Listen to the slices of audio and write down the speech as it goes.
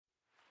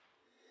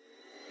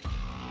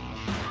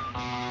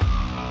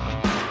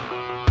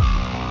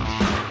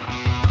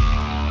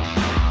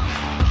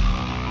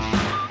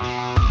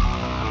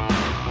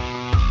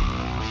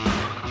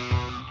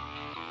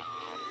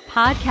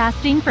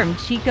Podcasting from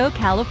Chico,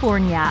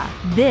 California,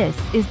 this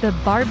is the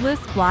Barbless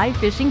Fly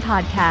Fishing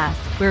Podcast,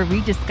 where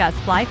we discuss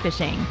fly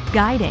fishing,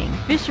 guiding,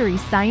 fisheries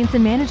science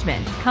and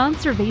management,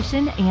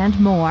 conservation, and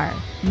more.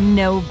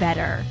 Know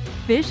better.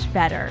 Fish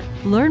better.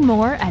 Learn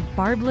more at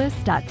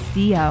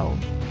Barbless.co.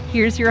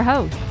 Here's your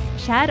hosts,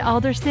 Chad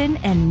Alderson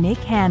and Nick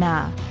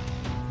Hanna.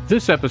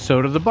 This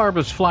episode of the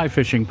Barbless Fly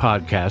Fishing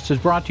Podcast is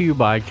brought to you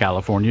by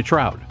California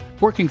Trout,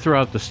 working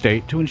throughout the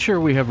state to ensure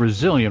we have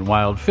resilient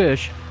wild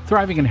fish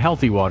thriving in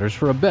healthy waters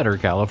for a better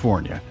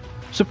California.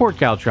 Support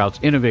CalTrout's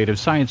innovative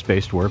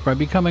science-based work by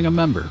becoming a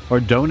member or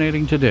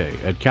donating today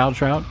at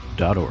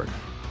CalTrout.org.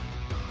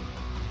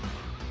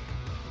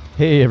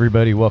 Hey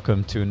everybody,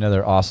 welcome to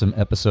another awesome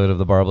episode of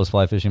the Barbless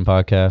Fly Fishing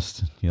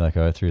Podcast. You like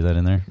how I threw that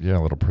in there? Yeah,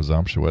 a little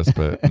presumptuous,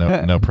 but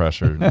no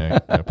pressure,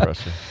 Nick, no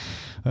pressure.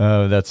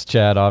 That's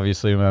Chad,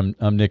 obviously.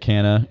 I'm Nick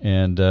Hanna,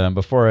 and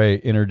before I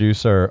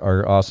introduce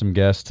our awesome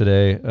guest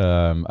today,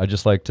 I'd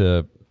just like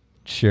to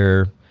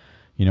share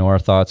our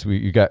thoughts.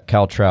 You got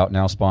CalTrout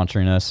now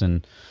sponsoring us,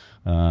 and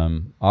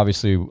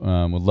obviously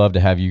would love to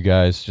have you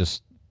guys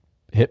just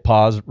hit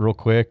pause real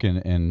quick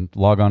and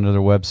log on to their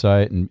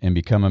website and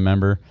become a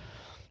member.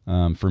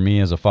 For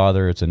me as a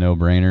father, it's a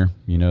no-brainer.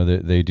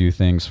 That they do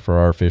things for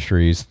our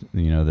fisheries,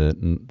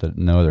 that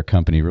no other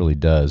company really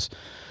does.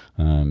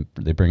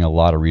 They bring a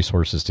lot of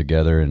resources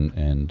together,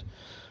 and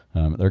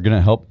they're going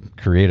to help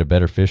create a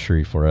better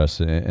fishery for us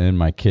and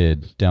my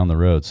kid down the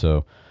road.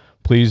 So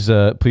please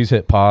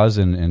hit pause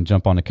and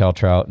jump on to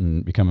CalTrout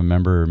and become a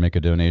member or make a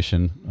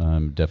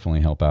donation.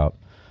 Definitely help out.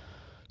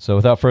 So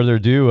without further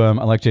ado, I'd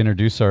like to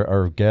introduce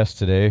our guest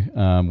today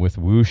with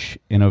Whooshh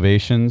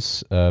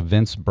Innovations,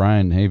 Vince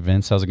Bryan. Hey,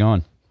 Vince, how's it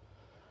going?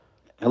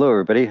 Hello,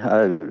 everybody.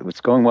 It's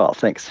going well,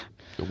 thanks.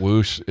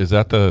 Whooshh, is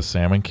that the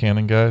Salmon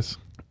Cannon guys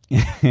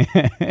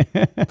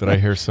that I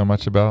hear so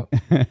much about?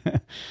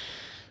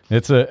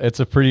 It's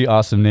a pretty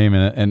awesome name,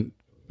 and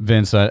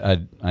Vince, I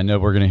know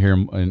we're going to hear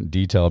in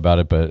detail about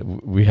it, but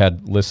we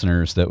had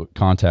listeners that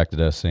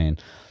contacted us saying,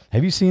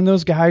 have you seen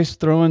those guys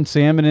throwing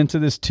salmon into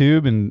this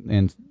tube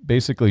and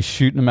basically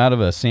shooting them out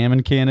of a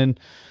salmon cannon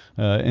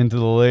into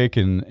the lake?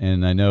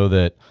 And I know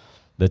that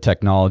the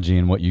technology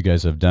and what you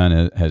guys have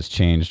done has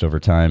changed over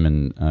time,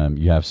 and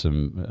you have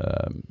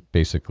some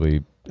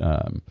basically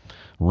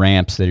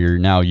ramps that you're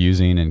now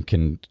using and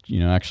can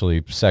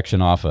actually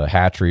section off a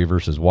hatchery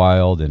versus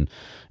wild and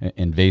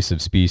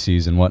invasive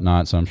species and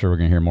whatnot. So I'm sure we're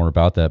going to hear more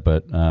about that.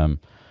 But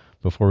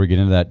before we get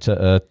into that,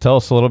 tell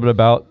us a little bit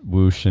about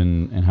Whooshh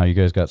and how you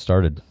guys got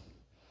started.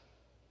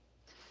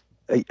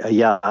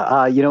 We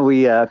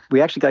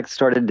actually got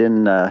started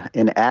in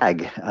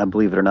ag,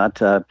 believe it or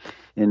not.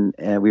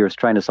 We were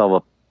trying to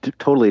solve a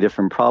totally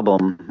different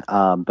problem,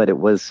 but it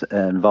was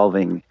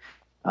involving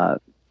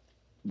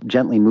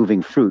gently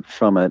moving fruit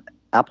from an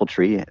apple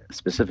tree,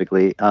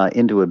 specifically,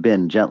 into a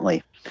bin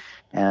gently.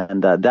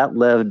 And that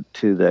led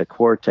to the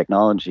core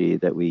technology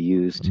that we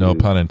used. No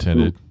pun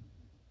intended.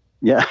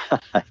 Yeah,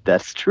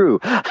 that's true.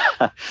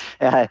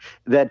 That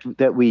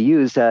we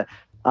used.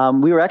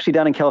 We were actually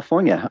down in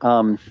California,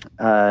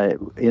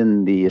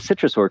 in the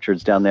citrus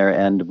orchards down there,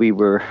 and we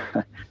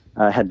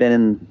had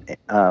been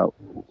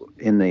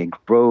in the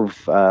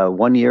grove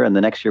 1 year, and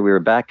the next year we were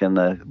back, and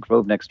the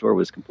grove next door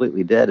was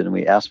completely dead. And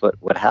we asked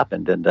what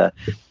happened, and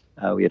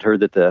we had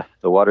heard that the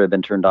water had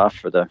been turned off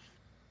for the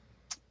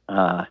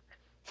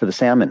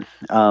salmon,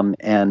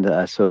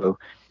 so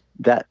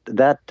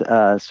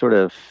that sort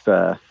of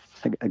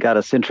got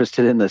us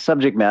interested in the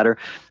subject matter,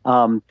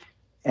 and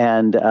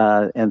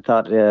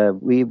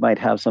thought we might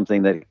have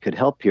something that could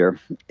help here,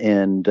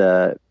 and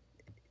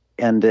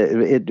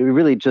it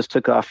really just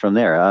took off from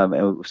there.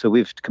 So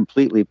we've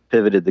completely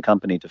pivoted the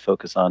company to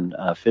focus on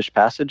fish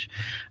passage.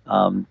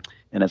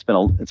 And it's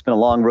been a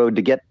long road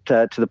to get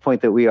to the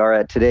point that we are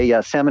at today.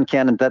 Salmon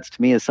Cannon, that's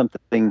to me is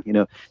something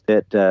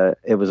that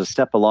it was a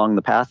step along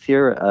the path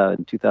here.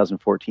 In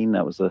 2014,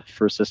 that was the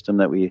first system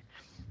that we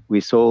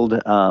sold,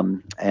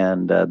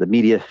 and the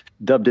media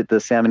dubbed it the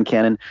Salmon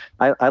Cannon.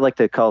 I like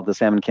to call it the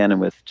Salmon Cannon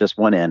with just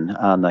one N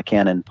on the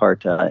cannon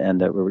part, and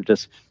we're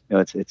just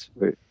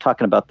we're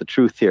talking about the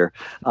truth here,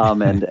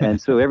 and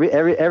so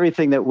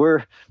everything that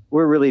we're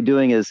really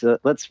doing is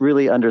let's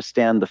really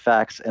understand the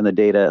facts and the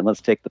data, and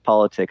let's take the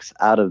politics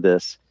out of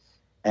this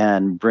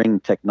and bring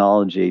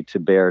technology to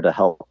bear to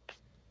help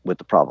with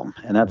the problem.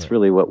 And that's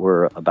really what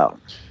we're about.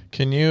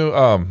 Can you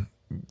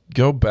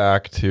go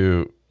back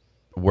to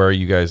where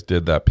you guys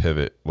did that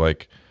pivot?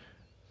 Like,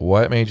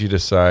 what made you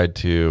decide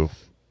to,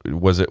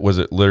 was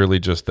it literally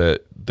just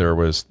that there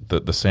was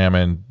the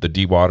salmon, the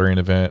dewatering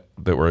event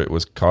it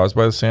was caused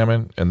by the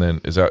salmon? And then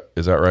is that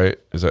right?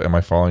 Am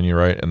I following you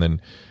right? And then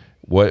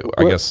what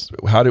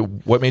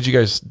made you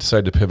guys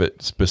decide to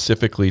pivot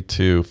specifically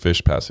to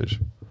fish passage?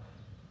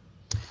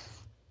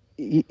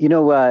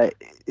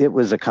 It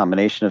was a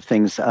combination of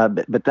things,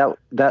 but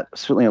that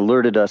certainly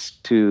alerted us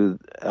to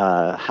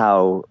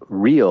how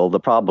real the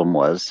problem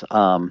was,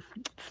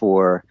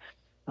 for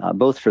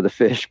both for the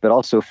fish, but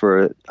also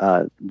for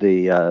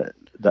the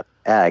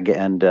ag,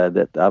 and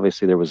that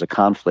obviously there was a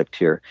conflict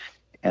here,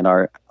 and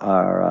our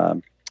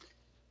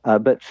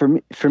but for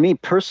me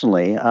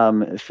personally,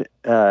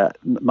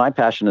 my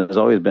passion has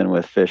always been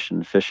with fish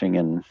and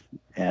fishing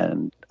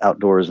and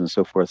outdoors and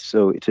so forth.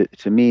 So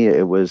to me,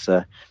 it was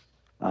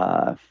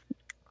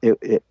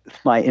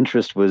my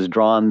interest was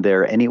drawn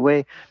there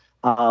anyway.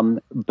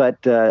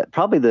 But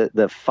probably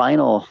the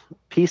final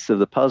piece of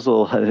the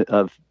puzzle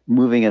of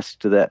moving us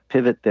to that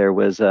pivot there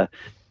was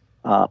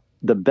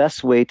the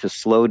best way to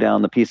slow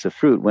down the piece of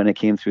fruit when it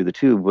came through the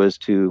tube was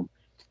to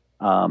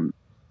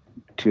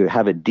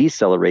have it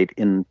decelerate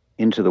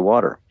into the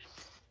water.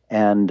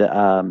 And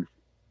one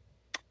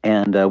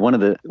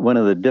of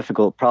the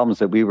difficult problems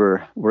that we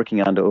were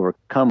working on to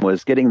overcome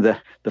was getting the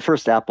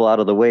first apple out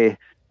of the way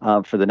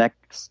for the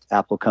next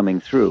apple coming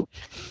through.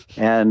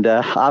 And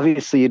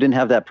obviously you didn't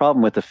have that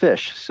problem with the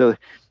fish. So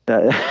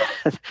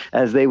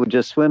as they would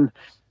just swim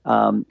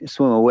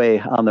away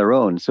on their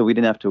own. So we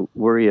didn't have to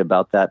worry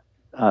about that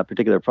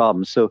particular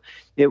problem. So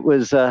it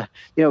was,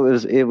 it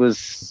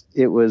was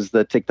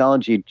the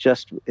technology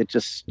just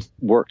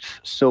worked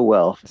so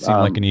well. Seemed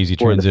like an easy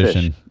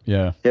transition.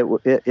 Yeah.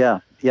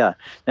 Yeah.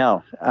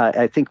 Now,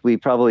 I think we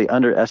probably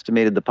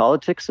underestimated the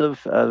politics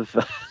of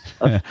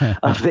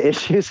the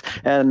issues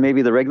and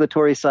maybe the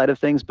regulatory side of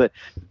things, but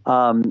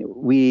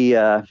we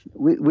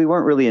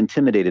weren't really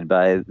intimidated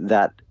by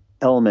that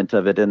element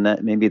of it, and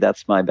that maybe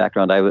that's my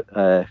background.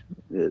 I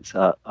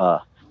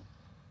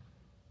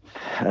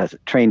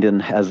trained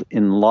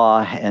in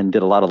law and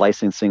did a lot of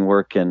licensing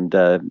work and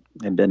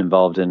been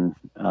involved in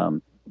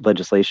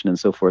legislation and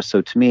so forth.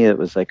 So to me, it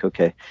was like,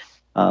 okay,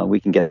 we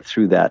can get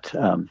through that.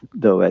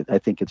 Though I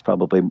think it's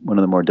probably one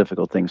of the more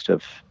difficult things to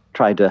have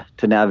tried to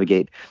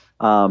navigate.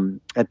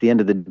 At the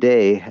end of the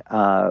day,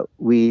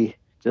 we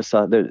just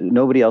saw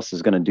nobody else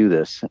is going to do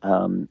this,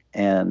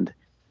 and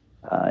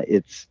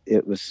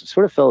it was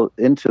sort of fell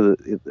into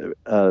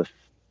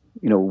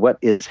what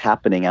is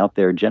happening out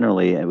there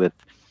generally with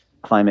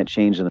climate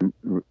change and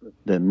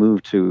the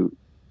move to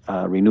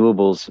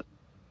renewables.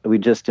 We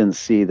just didn't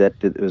see that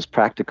it was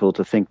practical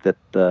to think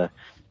that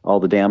all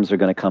the dams are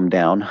going to come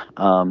down,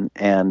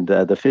 and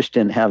the fish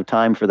didn't have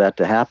time for that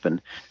to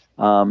happen.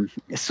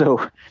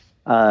 So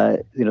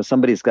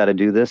somebody's got to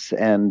do this,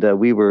 and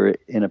we were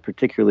in a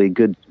particularly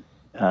good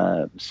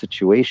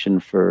situation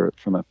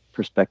from a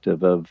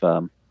perspective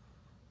of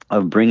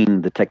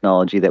bringing the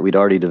technology that we'd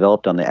already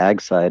developed on the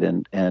ag side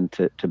and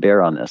to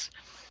bear on this.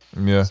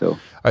 Yeah. So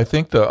I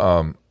think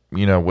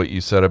what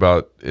you said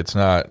about it's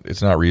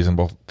not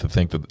reasonable to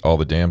think that all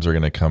the dams are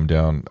going to come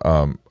down.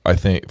 I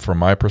think from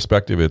my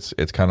perspective, it's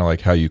kind of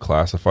like how you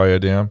classify a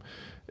dam,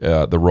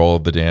 the role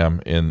of the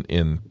dam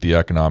in the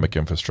economic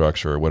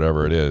infrastructure or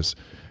whatever it is.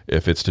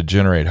 If it's to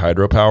generate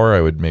hydropower,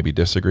 I would maybe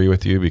disagree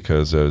with you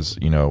because as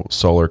more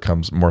solar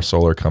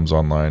comes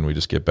online, we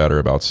just get better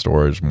about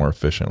storage, more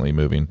efficiently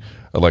moving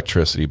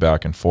electricity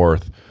back and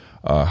forth.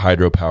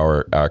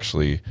 Hydropower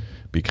actually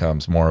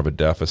becomes more of a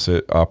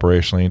deficit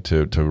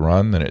operationally to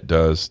run than it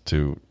does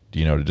to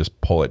just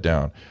pull it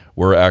down.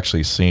 We're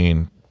actually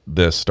seeing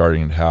this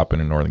starting to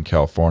happen in Northern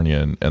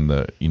California and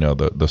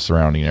the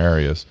surrounding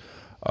areas.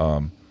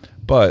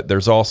 But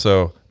there's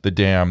also the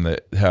dam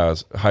that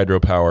has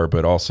hydropower,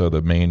 but also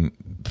the main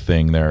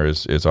thing there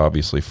is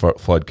obviously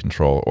flood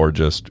control or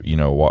just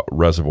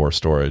reservoir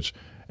storage,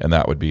 and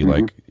that would be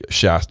like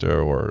Shasta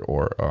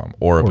or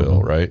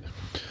Oroville, right?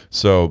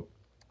 So.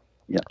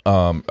 Yeah.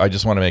 I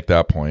just want to make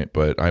that point,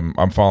 but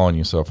I'm following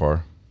you so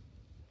far.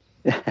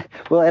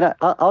 Well, and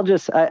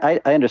I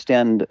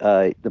understand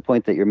the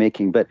point that you're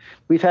making, but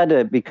we've had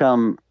to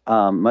become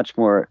much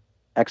more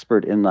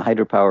expert in the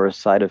hydropower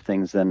side of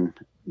things than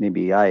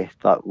maybe I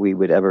thought we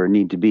would ever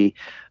need to be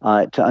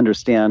to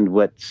understand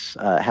what's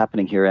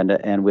happening here.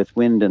 And with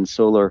wind and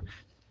solar,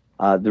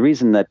 the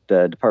reason that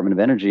the Department of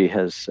Energy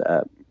has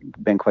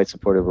been quite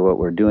supportive of what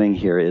we're doing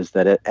here is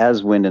that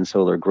as wind and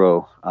solar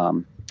grow,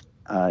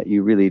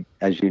 you really,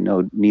 as you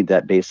know, need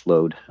that base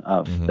load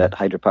that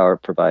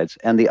hydropower provides.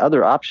 And the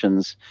other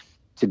options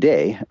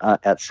today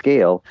at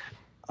scale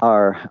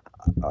are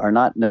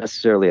not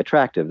necessarily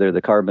attractive. They're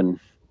the carbon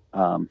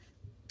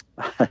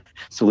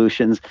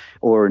solutions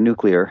or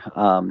nuclear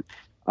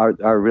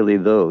are really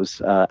those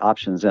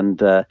options.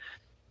 And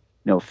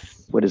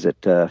what is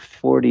it?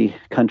 40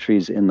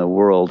 countries in the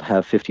world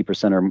have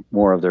 50% or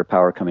more of their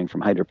power coming from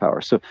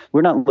hydropower. So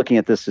we're not looking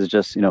at this as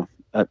just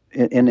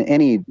in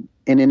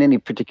any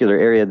particular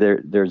area,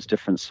 there's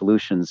different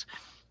solutions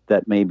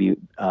that may be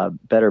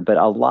better, but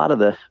a lot of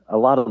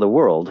the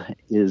world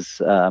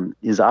is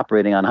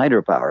operating on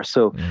hydropower.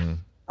 So,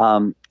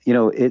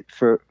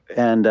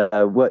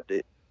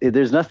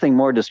 there's nothing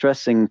more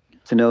distressing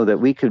to know that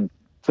we could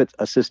put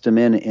a system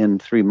in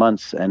 3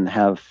 months and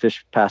have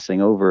fish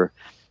passing over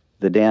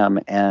the dam,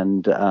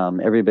 and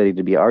everybody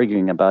to be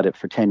arguing about it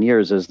for 10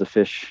 years as the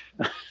fish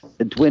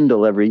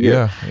dwindle every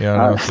year.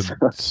 It's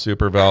a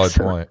super valid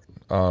point.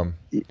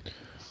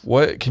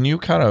 What can you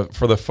kind of,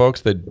 for the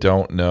folks that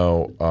don't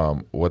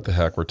know what the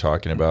heck we're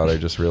talking about, I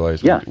just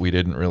realized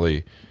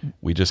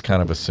we just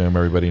kind of assume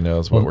everybody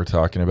knows what we're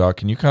talking about.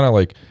 Can you kind of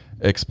like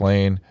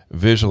explain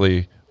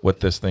visually what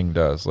this thing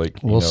does.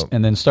 Like,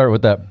 and then start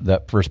with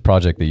that first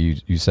project that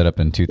you set up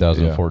in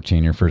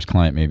 2014. Your first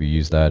client, maybe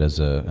use that as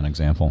an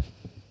example.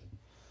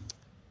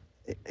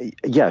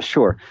 Yeah,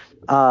 sure.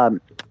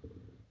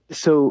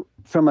 So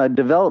from a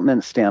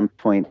development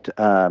standpoint,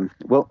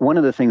 well, one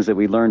of the things that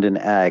we learned in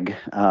ag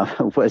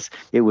was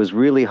it was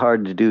really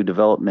hard to do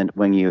development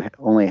when you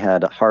only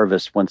had a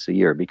harvest once a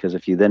year, because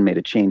if you then made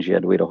a change, you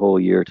had to wait a whole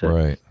year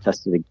to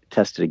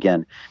test it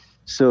again.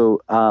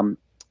 So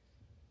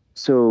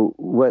so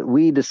what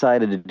we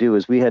decided to do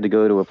is we had to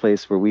go to a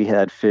place where we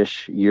had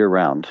fish year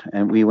round,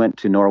 and we went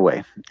to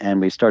Norway, and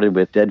we started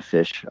with dead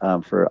fish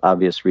for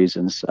obvious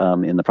reasons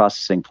in the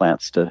processing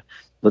plants to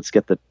let's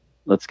get the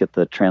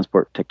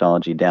transport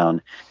technology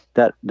down.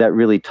 That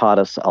really taught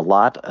us a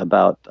lot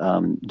about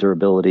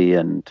durability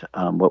and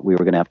what we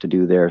were going to have to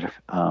do there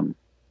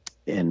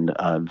in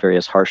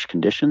various harsh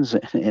conditions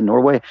in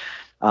Norway.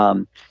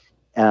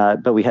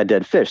 But we had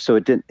dead fish, so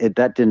it didn't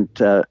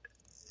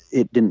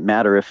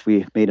matter if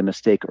we made a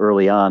mistake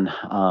early on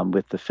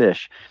with the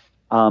fish.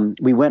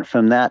 We went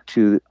from that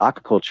to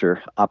aquaculture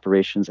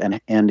operations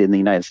and in the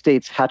United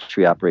States,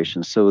 hatchery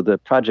operations. So the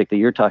project that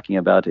you're talking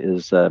about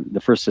is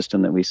the first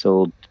system that we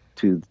sold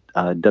to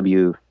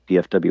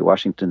WDFW,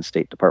 Washington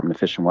State Department of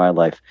Fish and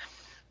Wildlife,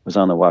 was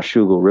on the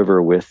Washougal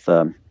River with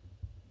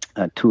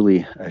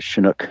Thule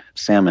Chinook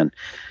salmon.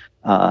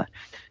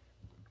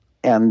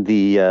 And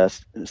the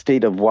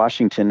state of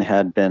Washington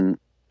had been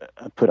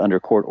put under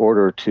court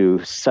order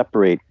to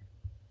separate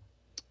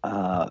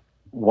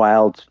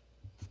wild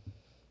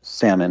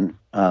salmon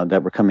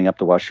that were coming up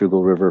the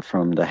Washougal River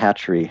from the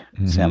hatchery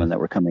salmon that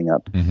were coming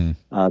up.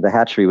 The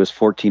hatchery was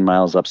 14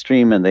 miles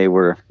upstream, and they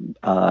were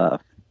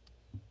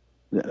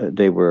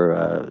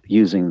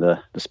using the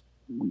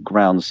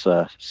grounds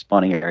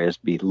spawning areas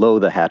below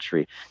the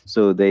hatchery.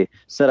 So they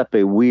set up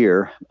a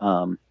weir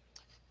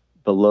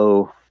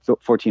below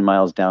 14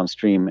 miles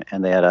downstream,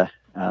 and they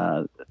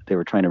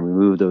were trying to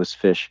remove those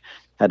fish,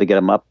 had to get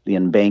them up the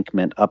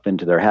embankment up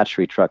into their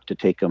hatchery truck to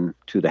take them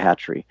to the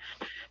hatchery.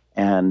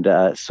 And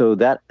so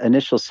that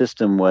initial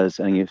system was,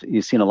 and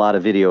you've seen a lot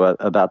of video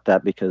about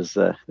that because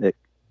it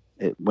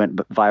went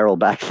viral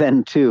back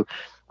then too.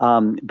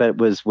 But it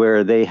was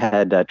where they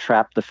had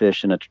trapped the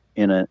fish in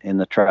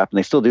the trap, and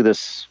they still do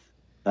this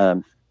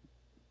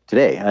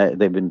today.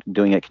 They've been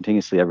doing it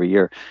continuously every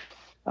year.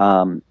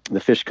 The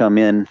fish come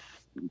in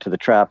to the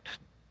trap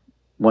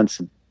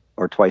once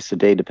or twice a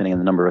day, depending on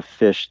the number of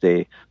fish.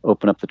 They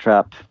open up the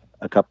trap.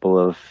 A couple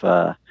of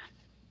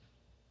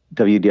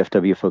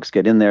WDFW folks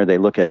get in there. They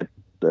look at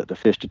the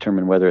fish,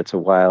 determine whether it's a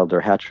wild or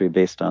hatchery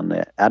based on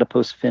the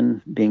adipose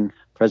fin being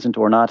present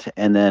or not.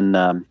 And then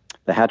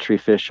the hatchery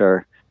fish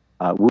are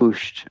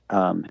whooshed,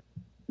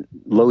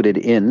 loaded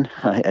in,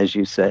 as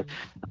you said,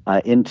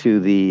 into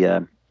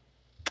the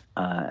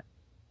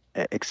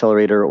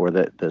accelerator, or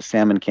the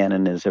Salmon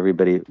Cannon, as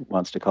everybody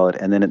wants to call it,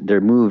 and then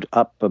they're moved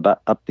up the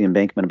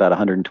embankment about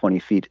 120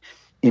 feet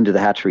into the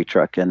hatchery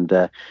truck, and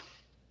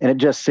it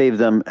just saved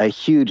them a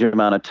huge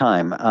amount of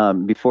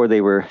time. Before,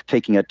 they were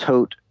taking a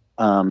tote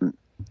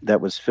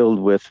that was filled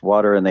with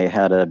water, and they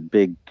had a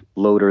big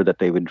loader that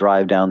they would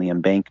drive down the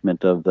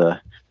embankment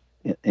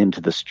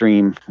into the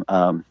stream,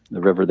 the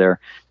river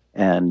there,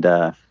 and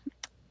the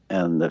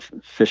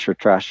fish are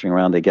trashing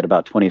around. They get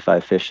about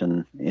 25 fish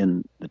in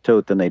the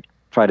tote, then they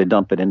try to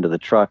dump it into the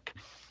truck.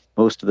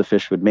 Most of the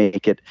fish would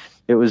make it.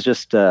 It was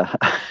just a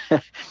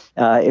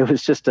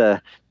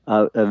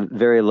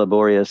very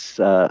laborious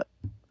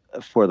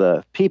for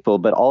the people,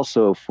 but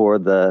also for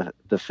the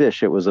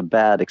fish. It was a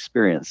bad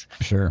experience.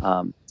 Sure.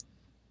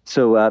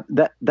 So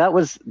that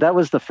was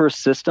the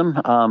first system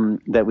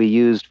that we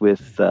used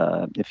with,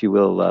 if you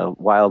will,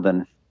 wild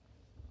and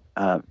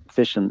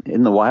fish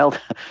in the wild,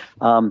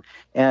 but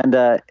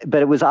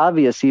it was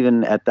obvious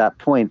even at that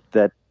point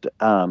that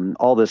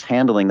all this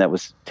handling that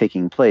was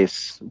taking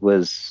place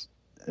was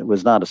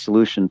not a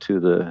solution to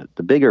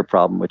the bigger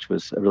problem, which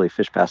was really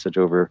fish passage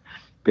over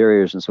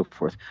barriers and so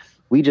forth.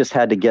 We just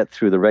had to get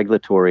through the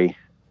regulatory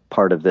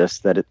part of this,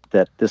 that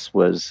this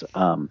was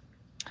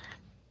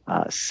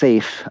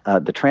safe,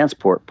 the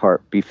transport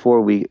part,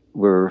 before we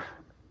were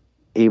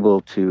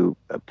able to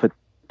put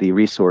the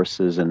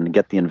resources and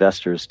get the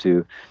investors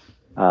to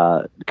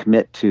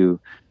commit to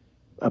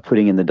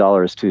putting in the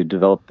dollars to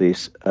develop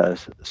these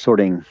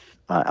sorting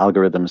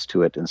algorithms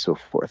to it and so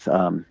forth.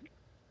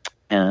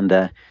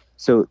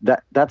 So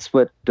that's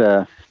what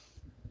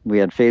we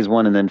had. Phase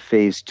 1, and then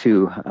phase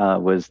 2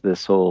 was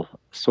this whole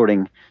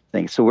sorting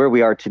thing. So where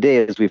we are today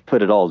is we've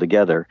put it all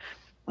together,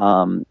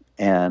 and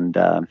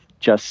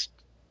just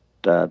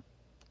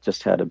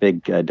had a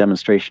big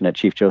demonstration at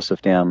Chief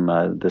Joseph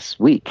Dam this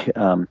week,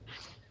 on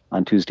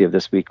Tuesday of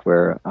this week,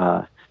 where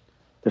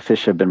the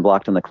fish have been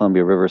blocked on the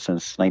Columbia River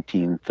since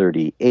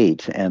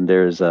 1938, and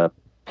there's a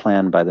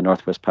plan by the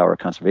Northwest Power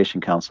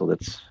Conservation Council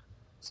that's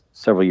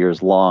several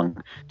years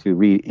long to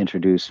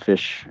reintroduce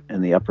fish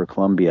in the upper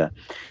Columbia.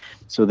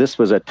 So this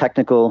was a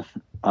technical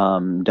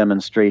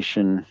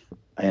demonstration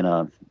in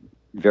a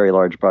very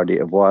large body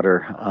of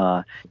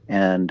water,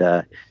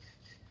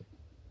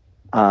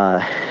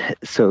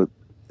 so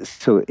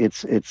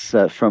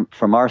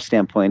from our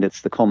standpoint,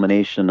 it's the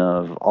culmination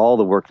of all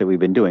the work that we've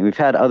been doing. We've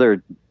had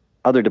other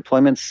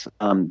deployments.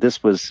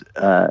 This was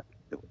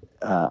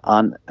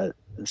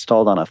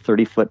installed on a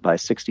 30-foot by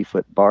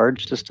 60-foot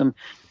barge system,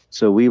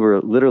 so we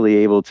were literally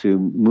able to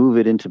move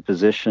it into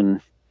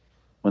position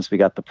once we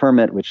got the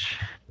permit, which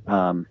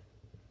happened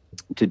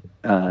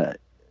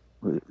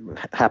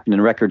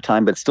in record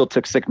time, but still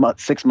took 6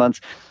 months. 6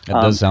 months. It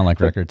does sound like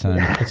record time.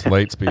 It's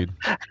light speed.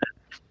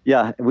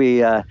 Yeah, we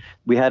had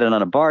it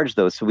on a barge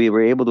though, so we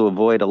were able to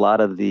avoid a lot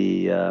of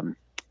the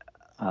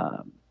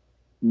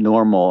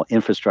normal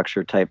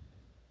infrastructure type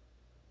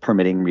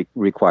permitting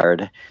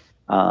required.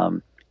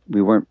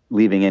 We weren't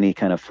leaving any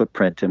kind of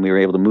footprint, and we were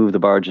able to move the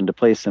barge into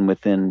place, and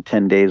within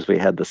 10 days we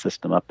had the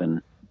system up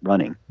and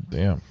running.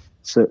 Damn.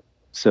 So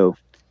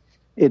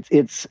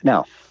it's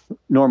now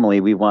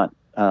normally we want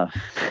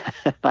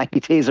 90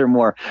 days or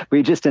more.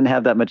 We just didn't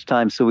have that much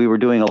time, so we were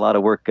doing a lot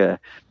of work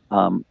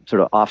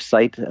sort of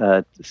off-site,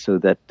 so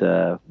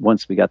that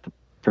once we got the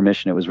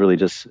permission, it was really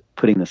just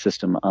putting the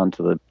system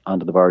onto the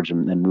barge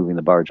and then moving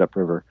the barge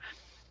upriver.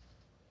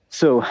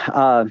 So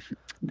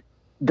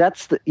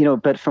that's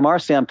but from our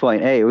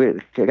standpoint, hey, we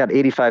got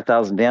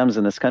 85,000 dams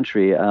in this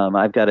country.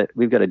 We've got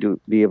to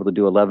be able to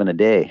do 11 a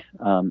day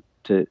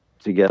to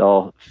get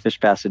all fish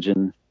passage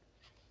in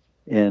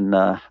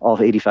all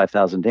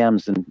 85,000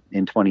 dams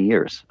in 20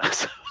 years.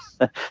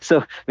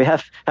 So we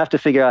have to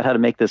figure out how to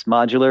make this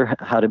modular,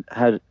 how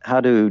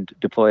to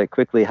deploy it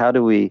quickly. How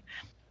do we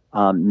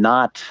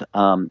not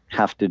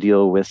have to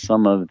deal with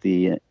some of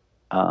the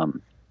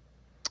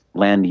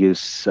land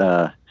use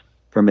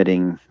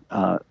permitting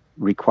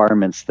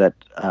requirements that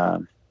are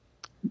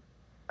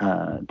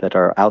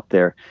out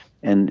there,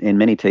 and in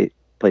many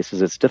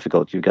places it's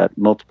difficult. You've got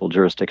multiple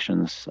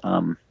jurisdictions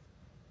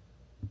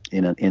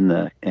in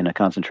a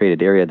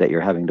concentrated area that you're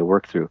having to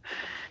work through.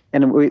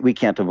 And we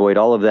can't avoid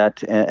all of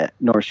that,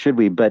 nor should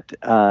we. But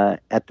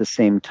at the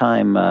same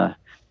time,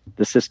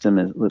 the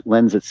system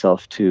lends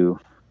itself to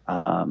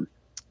an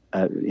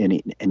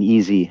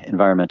easy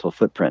environmental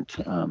footprint.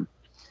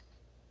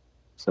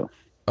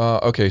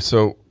 Okay,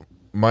 so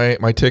my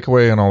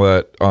takeaway and all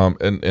that,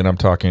 and I'm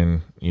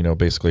talking,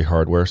 basically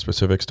hardware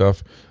specific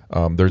stuff.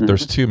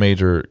 There's two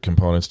major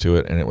components to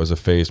it, and it was a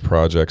phased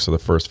project. So the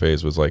first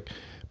phase was like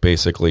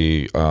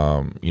basically,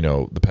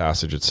 the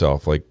passage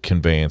itself, like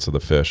conveyance of the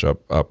fish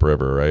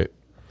upriver, right?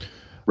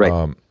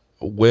 Right.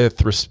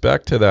 With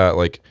respect to that,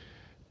 like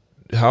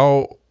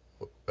how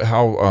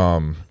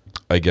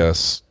I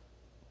guess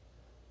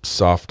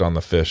soft on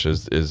the fish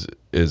is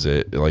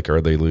it? Like,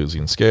 are they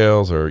losing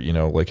scales, or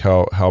like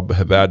how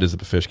bad does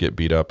the fish get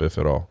beat up, if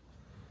at all?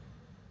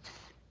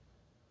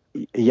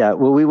 Yeah,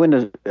 well, we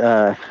wouldn't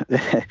have.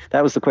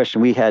 That was the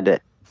question we had to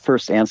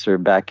first answer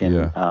back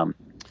in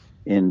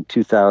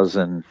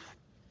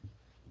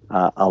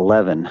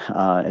 2011,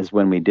 is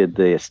when we did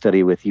the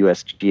study with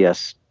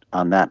USGS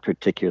on that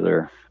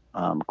particular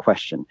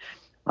question.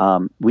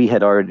 We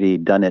had already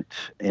done it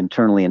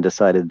internally and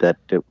decided that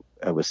it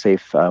was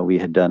safe. We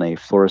had done a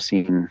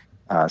fluorescein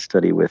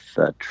study with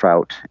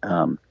trout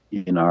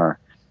in our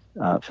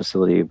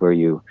facility, where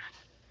you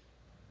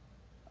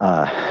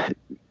the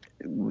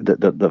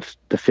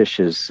fish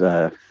is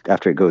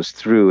after it goes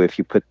through, if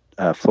you put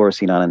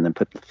fluorescein on and then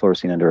put the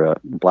fluorescein under a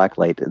black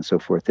light and so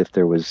forth, if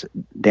there was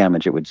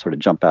damage, it would sort of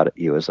jump out at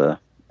you as a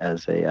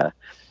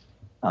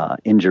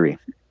injury.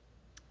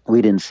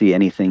 We didn't see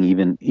anything.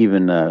 Even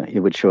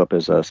it would show up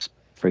as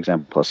for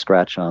example, a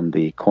scratch on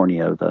the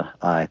cornea of the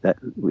eye. That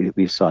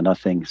we saw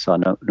nothing, saw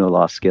no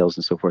lost scales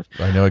and so forth.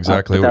 I know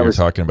exactly what you're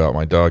talking about.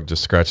 My dog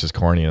just scratched his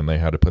cornea, and they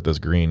had to put this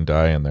green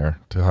dye in there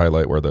to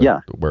highlight where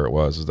it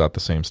was. Is that the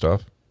same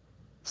stuff?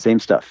 Same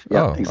stuff.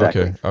 Yeah,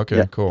 exactly. Okay,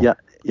 yeah, cool.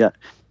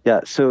 Yeah.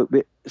 So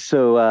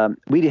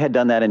we had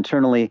done that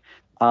internally.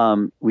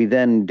 We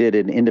then did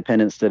an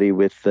independent study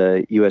with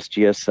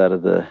USGS out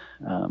of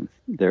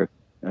their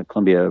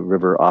Columbia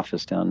River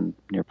office down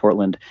near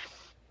Portland,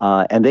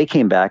 and they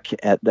came back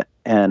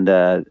and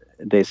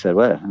they said,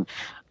 "Well,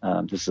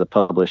 this is a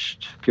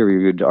published,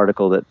 peer-reviewed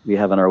article that we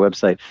have on our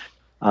website,"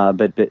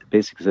 but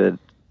basically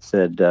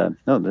said,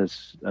 no,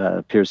 this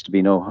appears to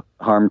be no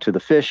harm to the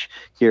fish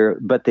here.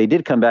 But they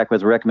did come back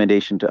with a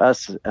recommendation to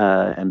us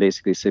and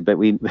basically say, but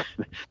we need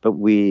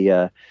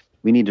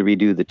to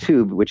redo the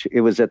tube, which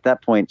it was at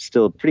that point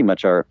still pretty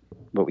much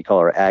what we call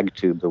our ag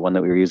tube, the one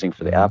that we were using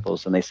for the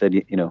apples. And they said,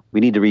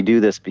 we need to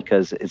redo this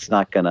because it's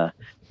not going to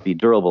be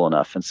durable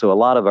enough. And so a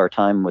lot of our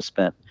time was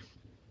spent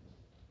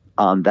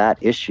on that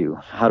issue.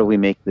 How do we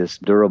make this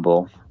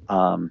durable?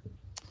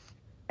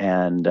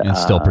 And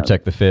still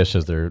protect the fish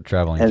as they're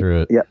traveling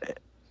through it. Yeah,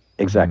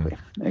 exactly.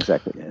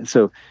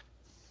 So,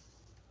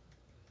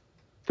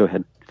 go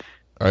ahead.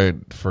 I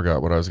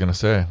forgot what I was going to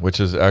say, which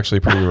is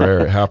actually pretty rare.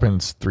 It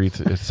happens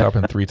it's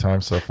happened 3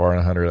 times so far in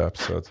 100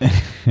 episodes.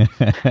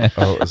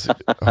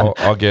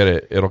 I'll get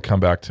it. It'll come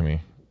back to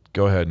me.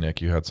 Go ahead,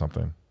 Nick. You had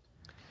something.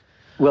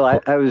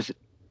 Well, I was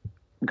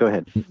Go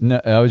ahead.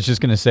 No, I was just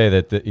going to say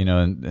that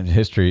in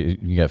history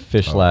you got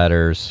fish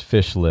ladders,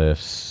 fish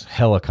lifts,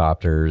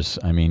 helicopters.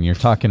 I mean, you're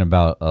talking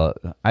about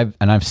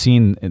I've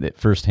seen it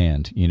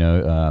firsthand.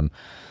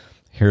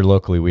 Here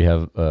locally we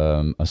have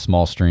a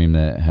small stream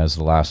that has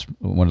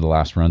one of the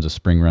last runs of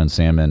spring run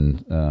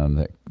salmon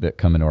that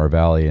come into our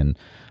valley, and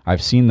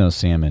I've seen those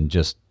salmon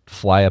just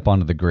fly up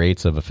onto the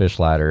grates of a fish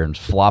ladder and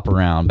flop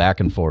around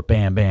back and forth,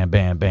 bam, bam,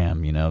 bam,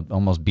 bam,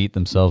 almost beat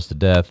themselves to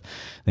death,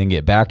 then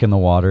get back in the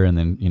water and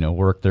then,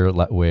 work their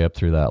way up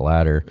through that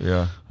ladder.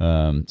 Yeah.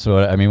 So,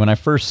 I mean, when I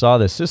first saw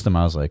this system,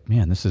 I was like,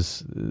 man,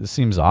 this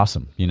seems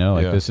awesome.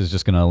 This is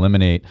just going to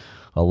eliminate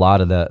a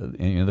lot of that.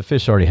 The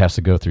fish already has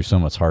to go through so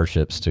much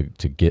hardships to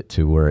get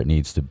to where it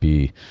needs to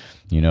be.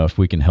 If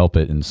we can help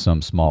it in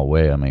some small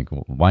way, I mean,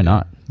 why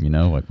not?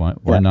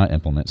 Why not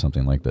implement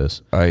something like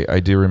this? I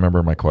do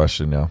remember my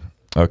question now.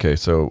 Okay,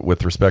 so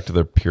with respect to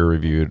the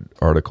peer-reviewed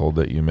article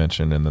that you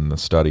mentioned, and then the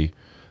study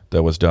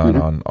that was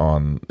done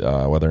on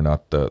whether or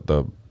not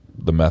the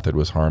method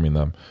was harming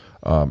them,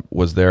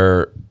 was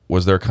there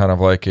kind of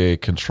like a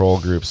control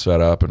group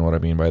set up? And what I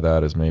mean by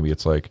that is maybe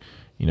it's like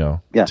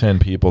 10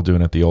 people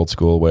doing it the old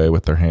school way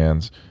with their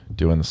hands,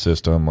 doing the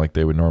system like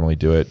they would normally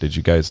do it. Did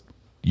you guys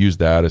use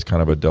that as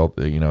kind of a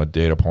delta, a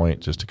data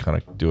point, just to kind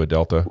of do a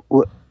delta?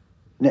 Well,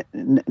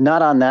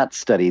 not on that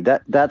study.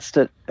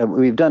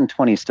 We've done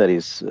 20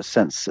 studies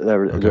since,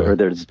 or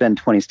there's been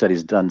 20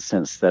 studies done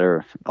since that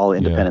are all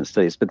independent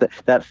studies. But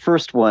that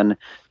first one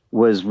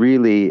was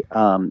really,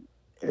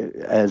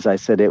 as I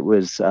said, it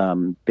was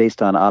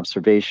based on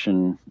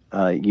observation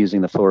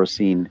using the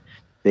fluorescein.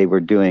 They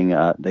were doing,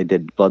 they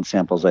did blood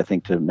samples, I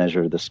think, to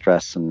measure the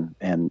stress,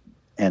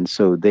 and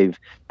so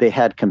they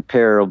had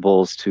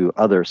comparables to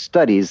other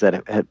studies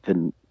that had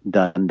been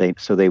done.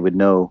 So they would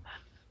know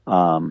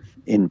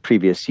in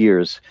previous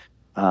years,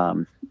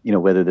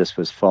 whether this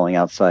was falling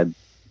outside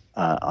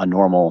a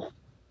normal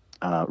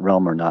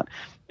realm or not.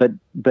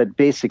 But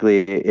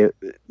basically,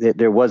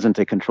 there wasn't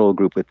a control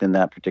group within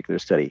that particular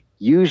study.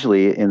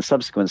 Usually, in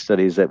subsequent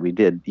studies that we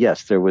did,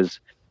 yes, there was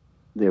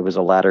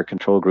a ladder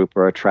control group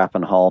or a trap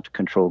and haul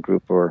control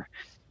group or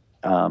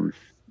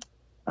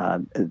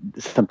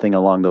something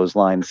along those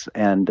lines.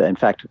 And in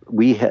fact,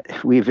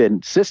 we've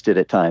insisted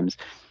at times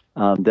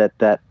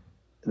that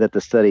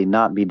the study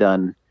not be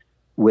done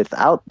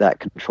without that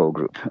control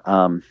group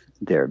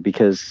there,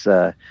 because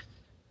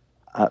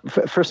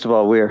first of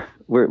all, we're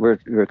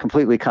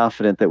completely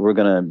confident that we're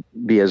going to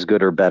be as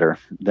good or better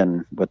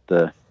than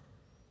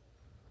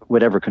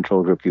whatever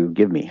control group you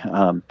give me,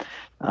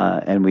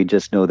 and we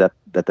just know that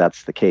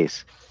that's the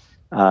case.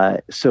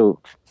 So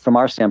from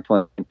our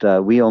standpoint,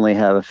 we only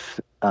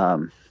have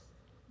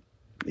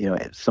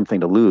something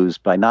to lose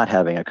by not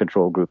having a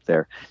control group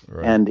there.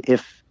 Right. And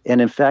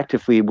in fact,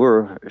 if we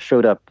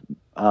showed up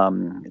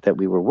that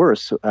we were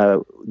worse,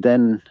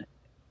 then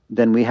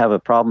we have a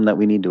problem that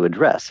we need to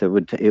address. It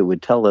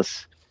would tell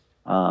us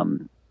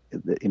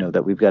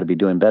that we've got to be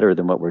doing better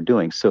than what we're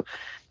doing. So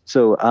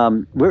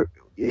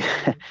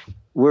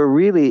we're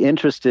really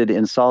interested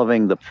in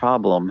solving the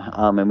problem,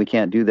 and we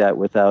can't do that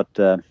without.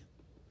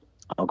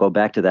 I'll go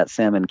back to that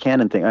Salmon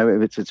Cannon thing.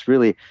 It's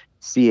really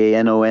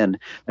CANON.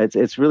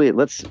 It's really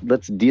let's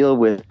deal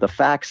with the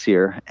facts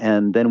here,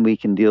 and then we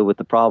can deal with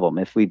the problem.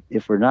 If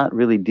we're not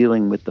really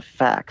dealing with the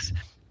facts,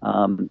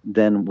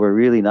 then we're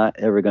really not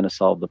ever going to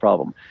solve the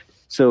problem.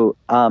 So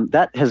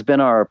that has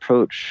been our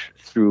approach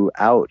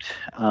throughout,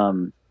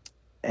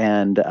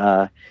 and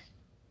that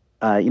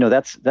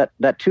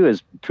too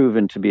has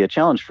proven to be a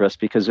challenge for us,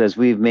 because as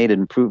we've made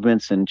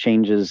improvements and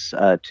changes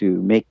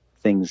to make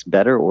things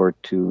better or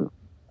to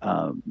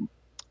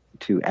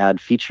add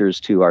features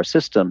to our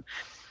system,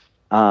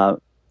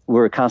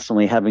 we're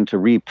constantly having to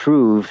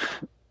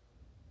reprove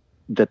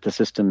that the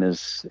system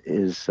is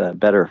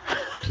better.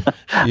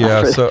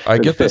 Yeah, so I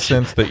get the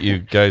sense that you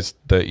guys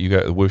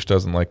Whooshh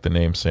doesn't like the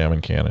name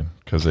Salmon Cannon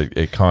because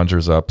it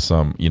conjures up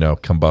some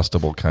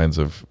combustible kinds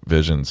of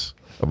visions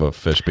of a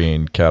fish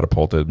being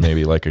catapulted,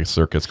 maybe like a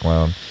circus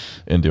clown,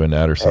 into a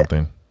net or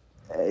something.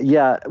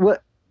 Yeah, well,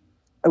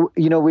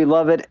 we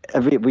love it.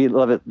 We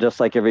love it just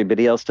like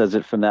everybody else does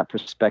it from that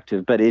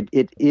perspective. But it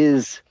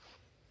is,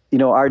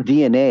 our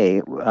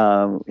DNA,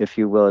 if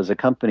you will, as a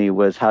company,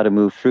 was how to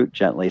move fruit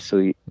gently.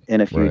 So,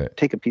 if you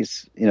take a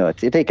piece, you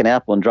take an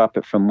apple and drop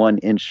it from 1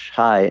 inch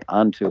high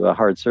onto a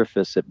hard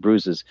surface, it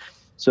bruises.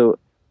 So,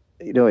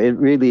 it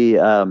really,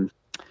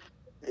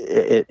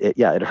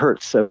 it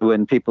hurts. So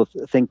when people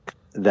think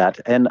that,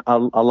 and a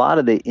lot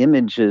of the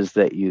images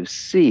that you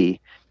see,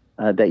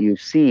 that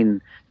you've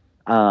seen,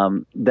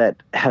 that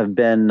have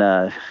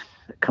been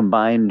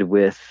combined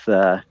with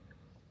other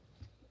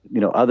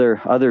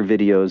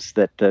videos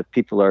that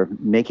people are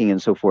making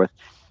and so forth,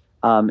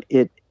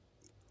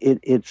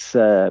 it's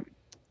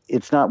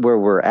not where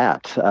we're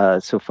at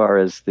so far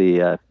as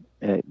the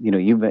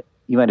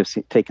you might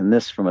have taken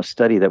this from a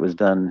study that was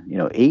done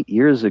 8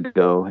 years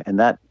ago, and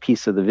that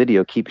piece of the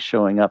video keeps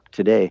showing up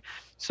today.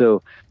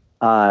 So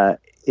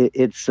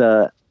it's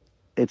a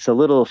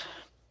little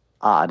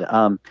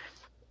odd.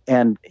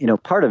 and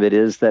part of it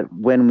is that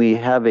when we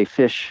have a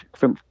fish,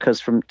 from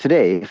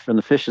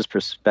the fish's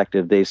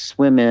perspective, they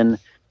swim in,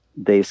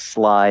 they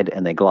slide,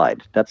 and they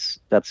glide. That's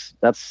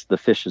the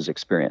fish's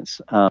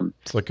experience.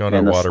 It's like going to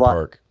a water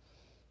park.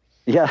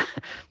 Yeah,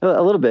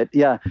 a little bit.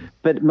 Yeah,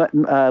 but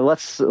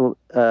let's.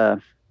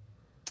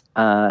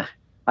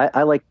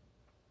 I like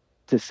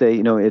to say,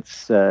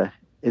 it's the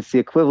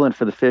equivalent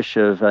for the fish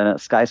of a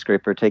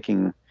skyscraper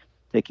taking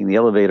the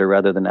elevator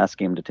rather than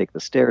asking him to take the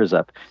stairs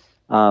up.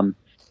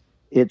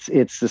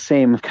 It's the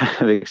same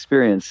kind of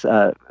experience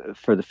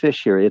for the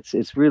fish here.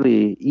 It's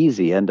really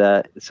easy, and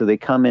so they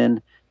come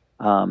in.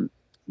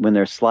 When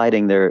they're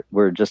sliding,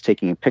 we're just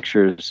taking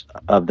pictures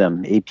of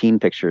them, 18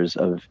 pictures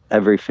of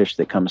every fish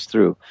that comes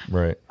through.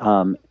 Right.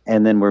 And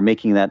then we're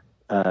making that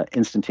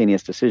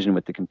instantaneous decision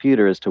with the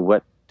computer as to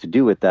what to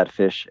do with that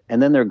fish, and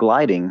then they're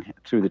gliding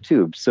through the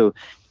tube. So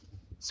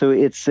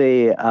it's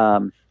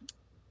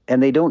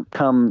and they don't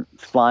come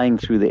flying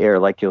through the air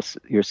like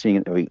you're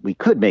seeing. We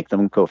could make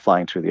them go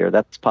flying through the air.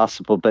 That's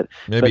possible, but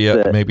maybe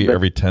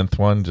every 10th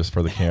one just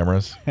for the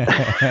cameras.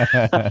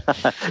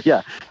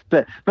 Yeah,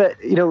 but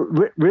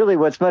really,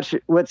 what's much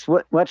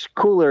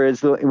cooler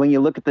is when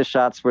you look at the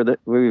shots where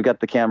we've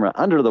got the camera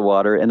under the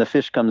water and the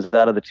fish comes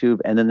out of the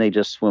tube and then they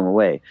just swim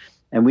away,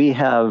 and we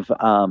have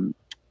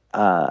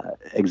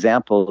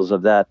examples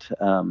of that.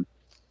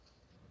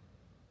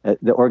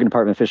 The Oregon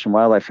Department of Fish and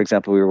Wildlife, for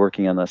example, we were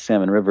working on the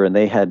Salmon River, and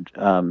they had,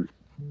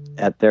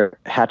 at their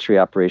hatchery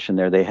operation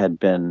there, they had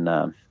been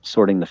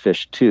sorting the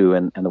fish too,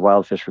 and the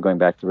wild fish were going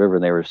back to the river,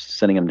 and they were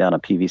sending them down a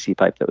PVC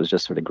pipe that was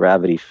just sort of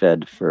gravity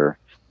fed for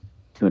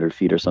 200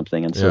 feet or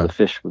something, and so the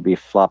fish would be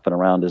flopping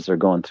around as they're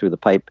going through the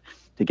pipe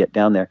to get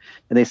down there.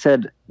 And they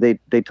said, they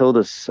told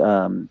us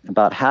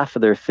about half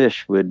of their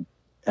fish would,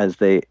 as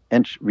they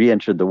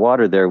re-entered the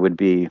water there, would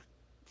be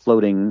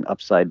floating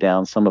upside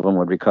down. Some of them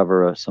would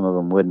recover, some of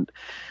them wouldn't.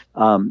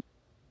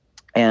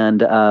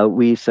 And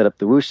we set up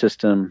the Whooshh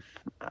system,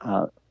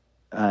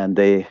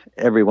 and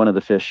every one of the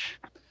fish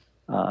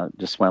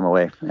just swam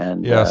away,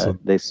 and so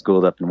they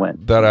schooled up and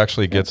went. That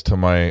actually gets to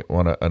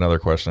another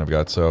question I've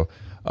got. So,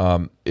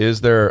 is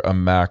there a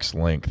max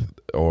length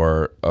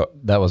or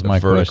that was my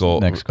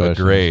vertical next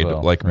question grade,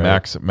 well, like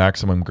right?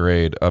 maximum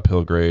grade,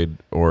 uphill grade,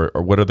 or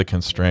what are the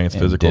constraints,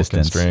 and physical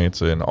distance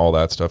constraints, and all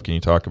that stuff? Can you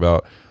talk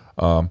about?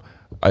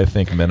 I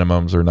think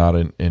minimums are not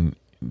in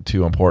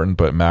too important,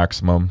 but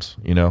maximums,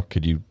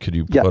 could you could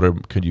you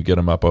get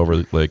them up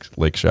over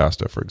Lake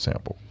Shasta, for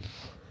example?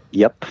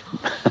 Yep.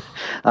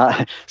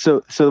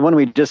 So the one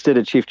we just did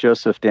at Chief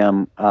Joseph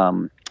Dam,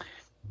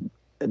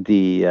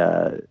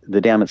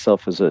 the dam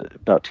itself was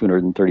about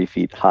 230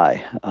 feet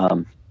high,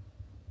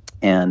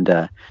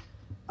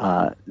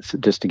 so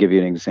just to give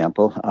you an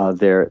example,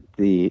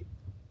 the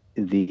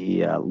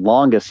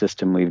longest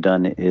system we've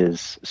done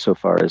is so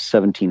far is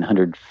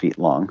 1,700 feet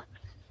long.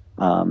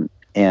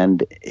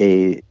 And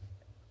a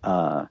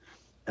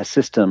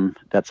system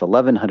that's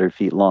 1,100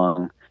 feet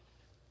long,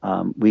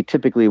 we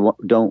typically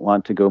don't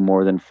want to go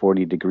more than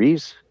 40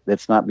 degrees.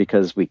 That's not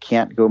because we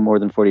can't go more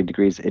than 40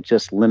 degrees. It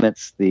just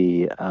limits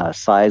the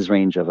size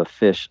range of the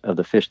fish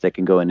that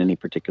can go in any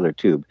particular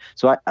tube.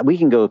 So we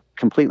can go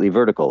completely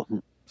vertical,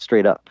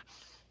 straight up.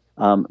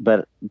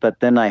 But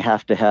then I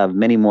have to have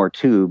many more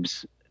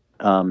tubes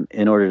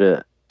in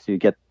order to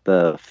get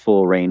the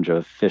full range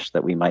of fish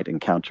that we might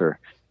encounter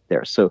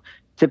there. So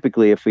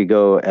typically, if we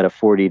go at a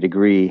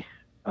 40-degree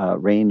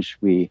range,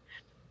 we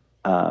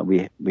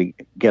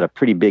get a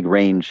pretty big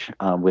range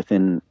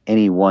within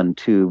any one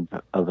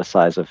tube of a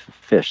size of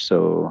fish.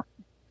 So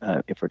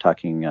if we're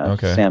talking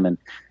salmon,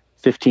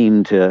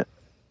 15 to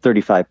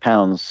 35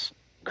 pounds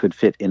could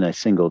fit in a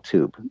single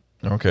tube.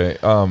 Okay.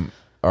 All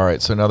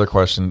right. So another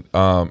question.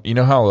 You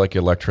know how like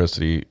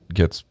electricity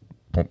gets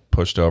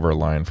pushed over a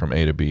line from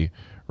A to B,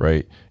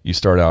 right? You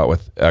start out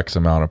with X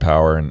amount of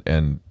power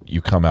and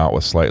you come out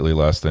with slightly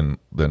less than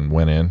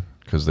went in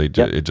because it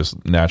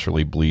just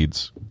naturally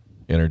bleeds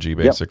energy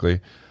basically.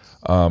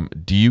 Yep.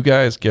 Do you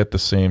guys get the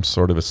same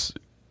sort of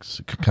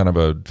kind of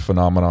a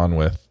phenomenon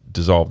with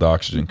dissolved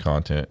oxygen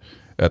content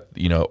at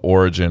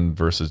origin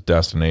versus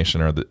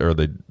destination, or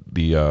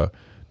the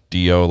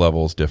DO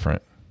levels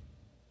different?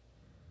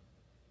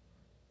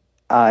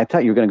 I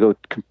thought you were going to go a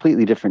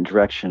completely different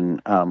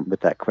direction with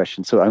that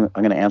question, so I'm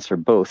going to answer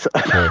both.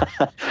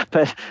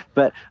 Okay.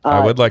 but I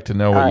would like to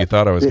know what you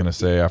thought I was going to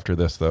say after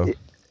this, though.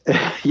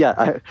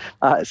 Yeah,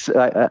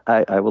 so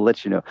I will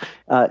let you know.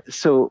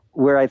 So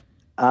where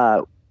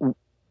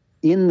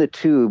in the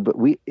tube,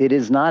 it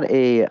is not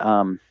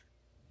the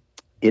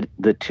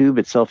tube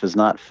itself is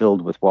not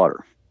filled with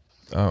water.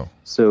 Oh.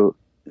 So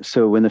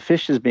when the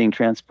fish is being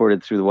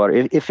transported through the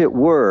water, if it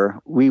were,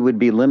 we would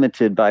be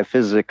limited by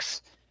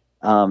physics.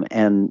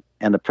 And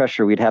the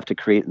pressure we'd have to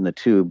create in the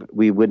tube,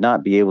 we would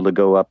not be able to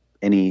go up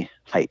any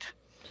height.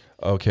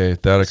 Okay,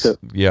 I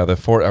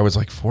was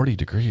like 40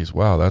 degrees.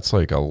 Wow, that's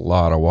like a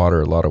lot of water,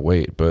 a lot of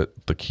weight. But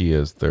the key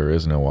is there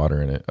is no water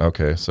in it.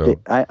 Okay,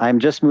 so I'm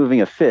just moving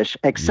a fish.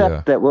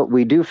 Except that what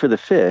we do for the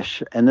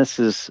fish, and this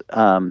is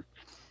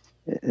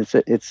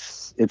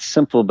it's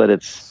simple, but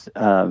it's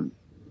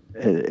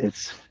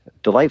it's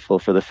delightful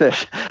for the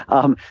fish.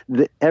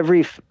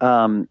 Every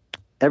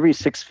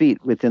 6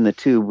 feet within the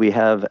tube, we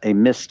have a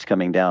mist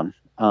coming down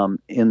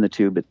in the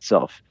tube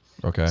itself.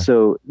 Okay.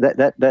 So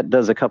that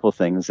does a couple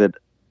things. It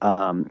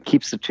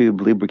keeps the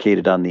tube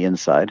lubricated on the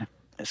inside,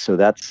 so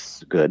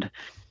that's good.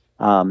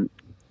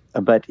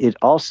 But it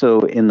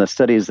also, in the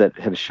studies that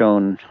have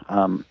shown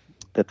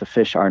that the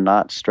fish are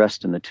not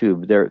stressed in the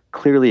tube, they're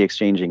clearly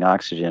exchanging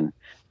oxygen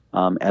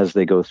as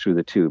they go through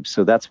the tube.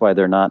 So that's why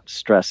they're not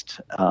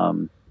stressed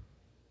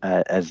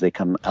as they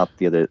come out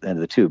the other end of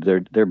the tube.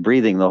 They're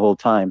breathing the whole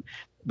time,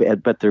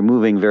 but they're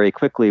moving very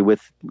quickly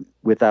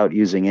without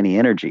using any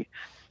energy.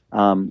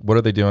 What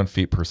are they doing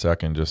feet per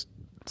second? Just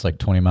It's like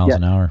 20 miles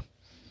an hour.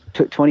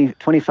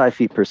 25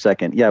 feet per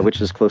second. Yeah, which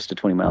is close to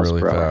 20 miles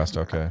really per hour. fast.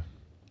 Okay.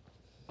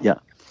 Yeah.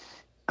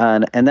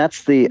 And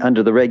that's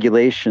under the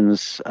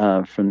regulations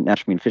from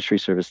National Marine Fishery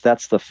Service,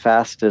 that's the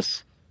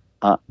fastest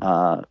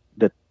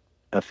that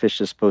a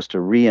fish is supposed to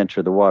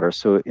re-enter the water.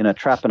 So in a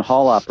trap and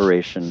haul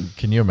operation...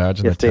 Can you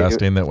imagine the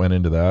testing that went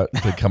into that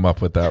to come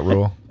up with that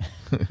rule?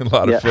 A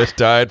lot of fish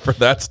died for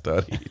that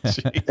study.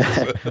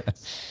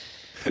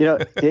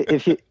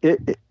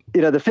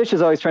 The fish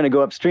is always trying to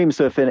go upstream.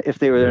 So if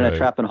they were in a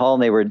trap and haul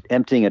and they were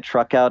emptying a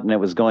truck out and it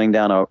was going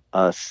down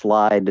a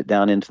slide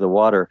down into the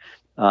water,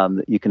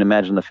 you can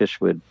imagine the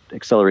fish would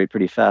accelerate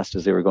pretty fast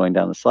as they were going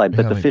down the slide.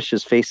 But the fish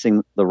is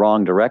facing the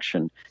wrong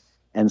direction,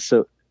 and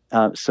so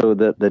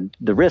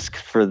the risk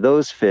for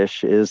those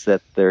fish is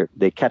that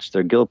they catch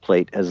their gill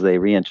plate as they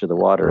re-enter the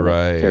water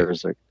and it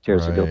tears their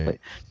gill plate.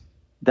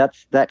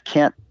 That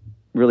can't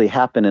really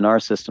happen in our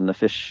system. The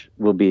fish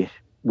will be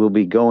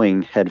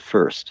going head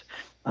first,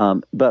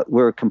 but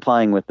we're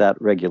complying with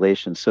that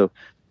regulation. So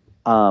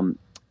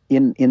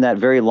in that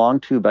very long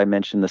tube I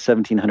mentioned, the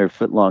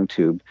 1,700-foot long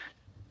tube,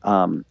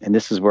 and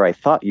this is where I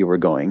thought you were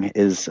going,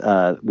 is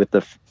with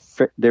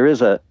there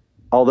is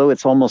although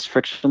it's almost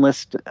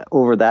frictionless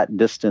over that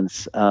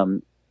distance,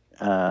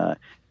 there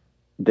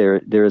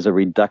is a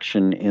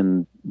reduction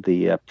in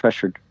the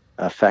pressure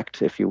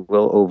effect, if you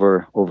will,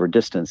 over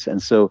distance.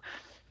 And so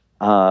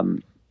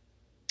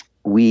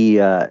we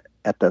at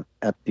the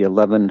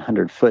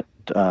 1,100-foot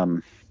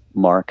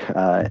mark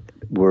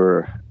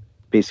were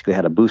basically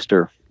had a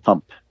booster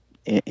pump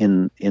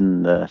in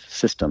the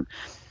system.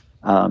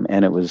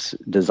 And it was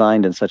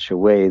designed in such a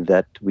way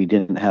that we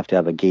didn't have to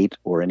have a gate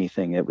or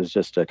anything. It was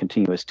just a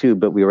continuous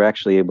tube, but we were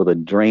actually able to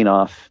drain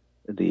off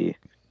the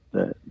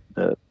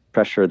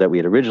pressure that we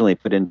had originally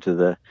put into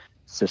the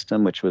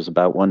system, which was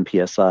about 1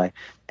 psi,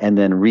 and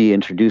then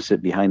reintroduce it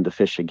behind the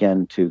fish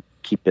again to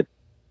keep it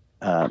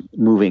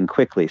moving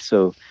quickly.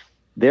 So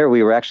there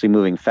we were actually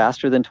moving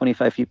faster than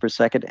 25 feet per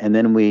second, and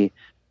then we,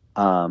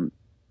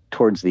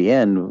 towards the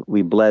end,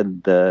 we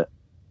bled the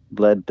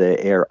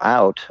air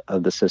out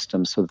of the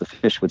system so the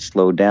fish would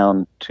slow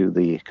down to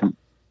the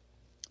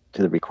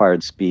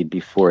required speed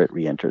before it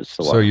re-enters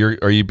the water. So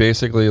are you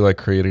basically like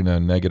creating a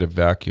negative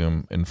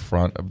vacuum in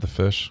front of the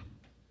fish?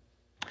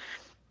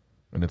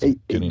 And it's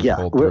getting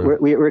pulled through?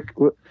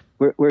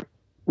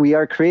 We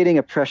are creating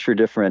a pressure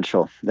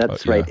differential.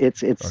 That's right.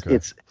 It's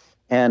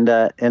and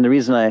the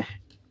reason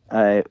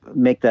I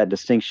make that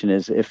distinction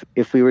is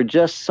if we were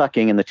just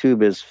sucking and the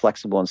tube is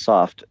flexible and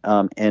soft,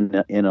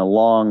 and in a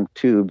long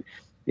tube,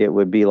 it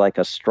would be like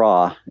a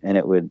straw and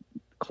it would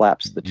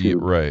collapse the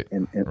tube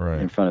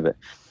in front of it.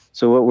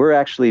 So what we're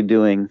actually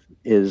doing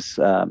is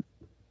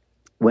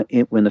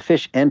when the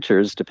fish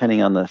enters,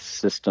 depending on the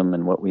system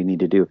and what we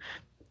need to do,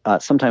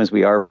 sometimes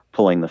we are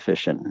pulling the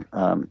fish in,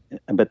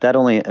 but that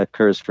only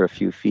occurs for a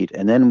few feet,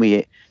 and then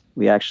we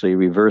actually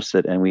reverse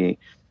it, and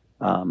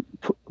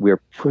we're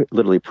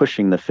literally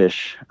pushing the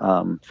fish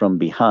from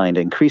behind,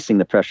 increasing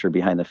the pressure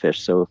behind the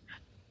fish. So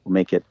we'll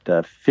make it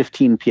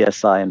 15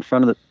 psi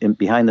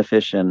behind the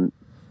fish, and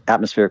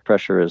atmospheric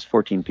pressure is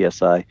 14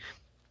 psi.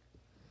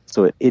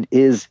 So it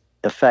is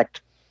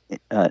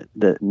it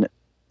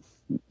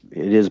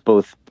is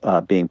both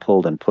being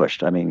pulled and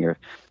pushed. I mean,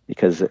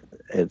 because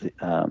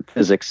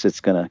physics, it's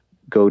going to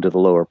go to the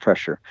lower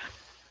pressure.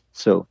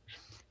 So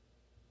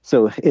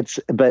it's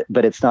but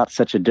it's not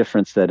such a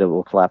difference that it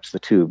will collapse the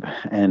tube,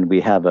 and we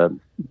have a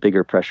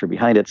bigger pressure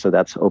behind it, so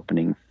that's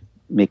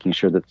making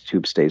sure that the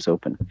tube stays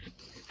open.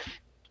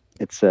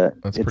 It's a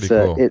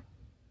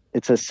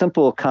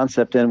simple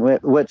concept, and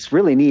what's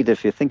really neat,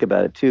 if you think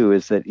about it too,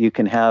 is that you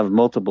can have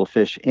multiple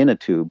fish in a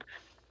tube,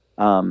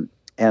 and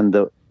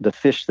the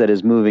fish that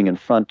is moving in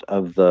front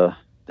of the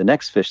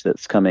next fish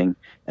that's coming,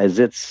 as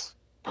it's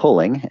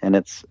pulling, and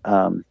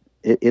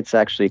it's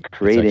actually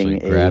creating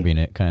grabbing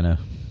it kind of.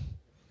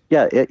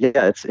 Yeah,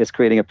 it's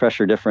creating a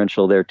pressure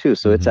differential there too.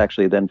 So it's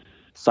actually then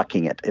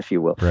sucking it, if you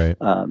will,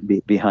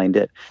 behind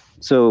it.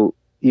 So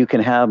you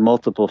can have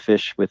multiple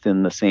fish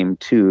within the same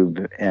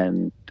tube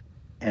and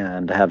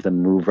have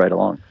them move right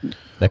along.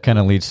 That kind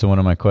of leads to one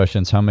of my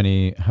questions. How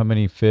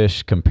many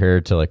fish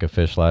compared to like a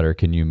fish ladder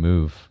can you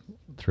move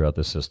throughout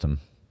the system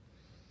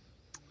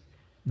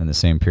in the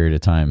same period of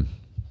time?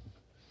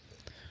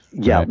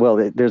 Yeah, right.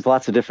 Well, there's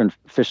lots of different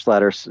fish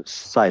ladder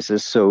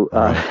sizes. So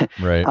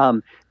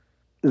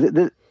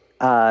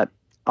uh,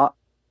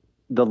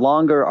 the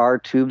longer our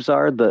tubes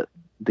are, the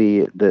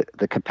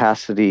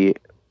capacity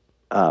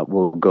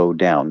will go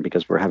down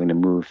because we're having to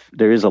move.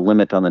 There is a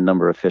limit on the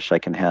number of fish I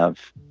can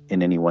have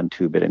in any one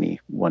tube at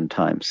any one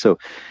time. So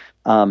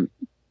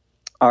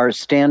our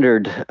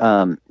standard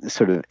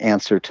sort of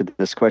answer to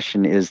this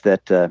question is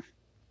that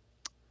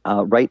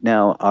right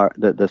now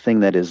the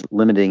thing that is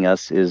limiting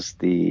us is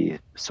the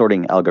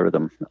sorting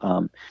algorithm.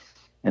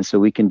 And so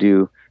we can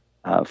do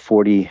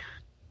 40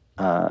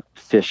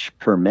 fish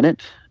per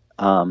minute.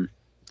 And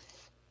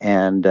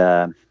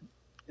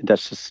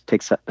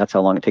that's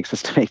how long it takes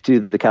us to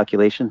do the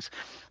calculations.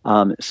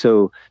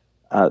 So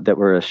that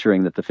we're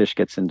assuring that the fish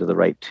gets into the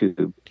right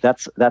tube.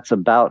 That's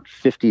about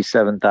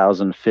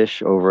 57,000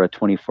 fish over a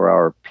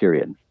 24-hour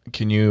period.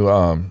 Can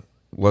you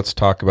let's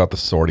talk about the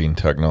sorting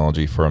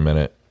technology for a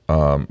minute,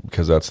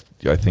 because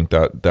I think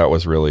that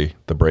was really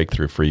the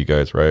breakthrough for you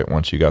guys, right?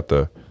 Once you got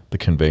the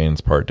conveyance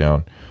part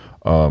down.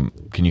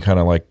 Can you kind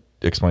of like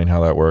explain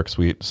how that works?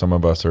 Some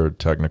of us are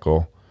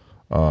technical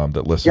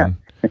that listen.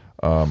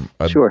 Yeah.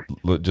 Sure.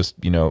 Just,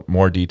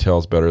 more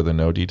details better than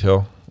no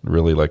detail.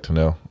 Really like to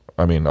know.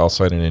 I mean, I'll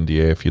cite an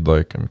NDA if you'd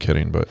like. I'm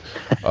kidding, but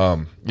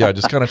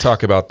just kind of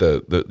talk about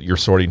your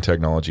sorting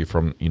technology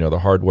from the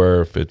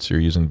hardware, if you're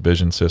using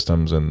vision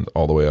systems, and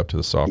all the way up to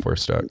the software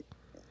stack.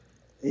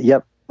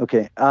 Yep.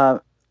 Okay.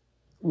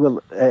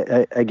 Well,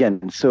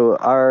 again, so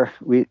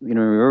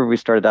remember we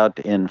started out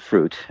in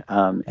fruit,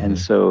 and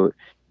so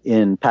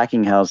in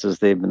packing houses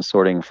they've been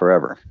sorting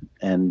forever,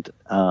 and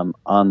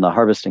on the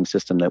harvesting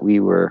system that we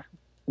were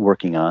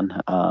working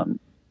on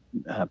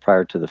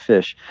prior to the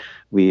fish,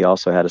 we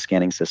also had a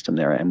scanning system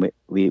there, and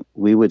we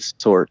would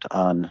sort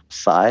on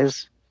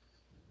size,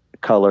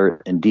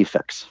 color, and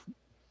defects.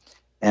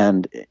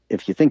 And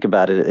if you think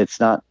about it, it's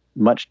not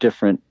much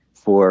different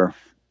for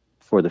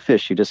the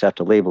fish. You just have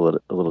to label it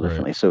a little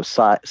differently. So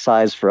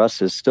size for us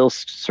is still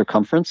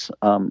circumference.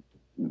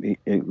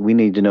 We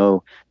need to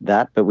know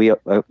that, but we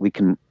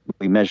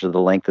measure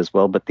the length as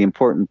well. But the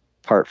important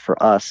part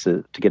for us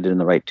to get it in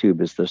the right tube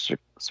is the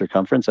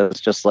circumference.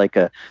 That's just like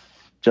an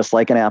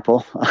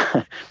apple.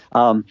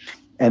 And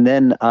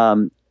then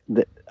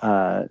the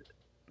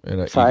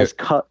size,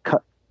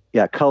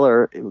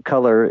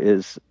 color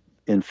is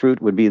in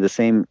fruit would be the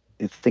same.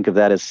 Think of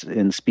that as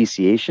in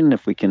speciation.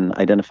 If we can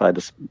identify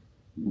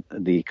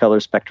the color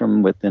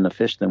spectrum within a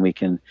fish, then we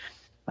can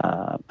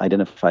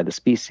identify the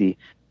species.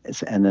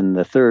 And then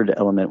the third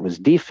element was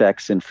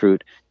defects in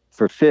fruit.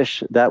 For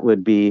fish, that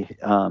would be,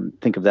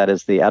 think of that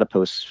as the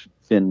adipose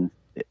fin.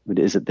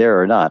 Is it there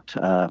or not?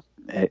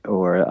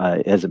 Or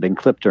has it been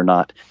clipped or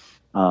not,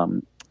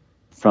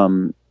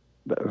 from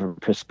a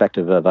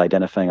perspective of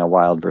identifying a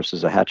wild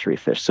versus a hatchery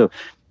fish. So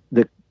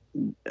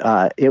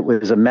it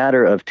was a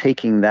matter of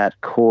taking that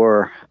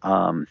core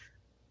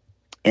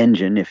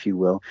engine, if you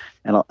will,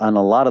 and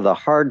a lot of the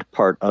hard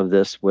part of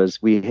this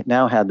was we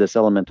now had this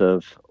element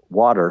of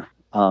water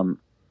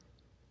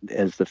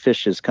as the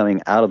fish is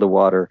coming out of the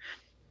water.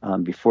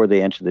 Before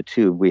they enter the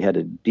tube, we had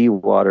to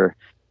de-water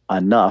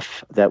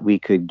enough that we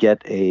could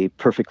get a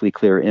perfectly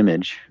clear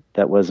image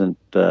that wasn't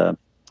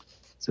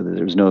so that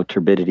there was no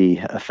turbidity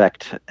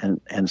effect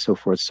and so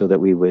forth, so that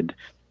we would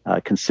have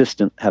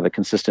a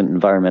consistent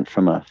environment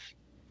from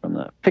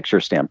the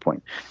picture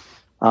standpoint.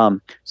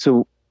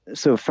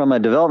 So from a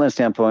development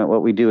standpoint,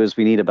 what we do is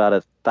we need about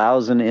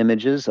 1,000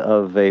 images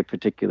of a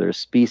particular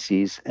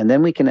species, and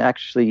then we can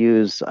actually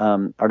use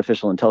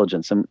artificial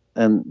intelligence. And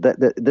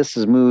this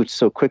has moved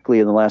so quickly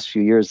in the last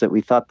few years that we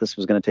thought this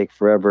was going to take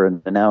forever,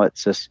 and now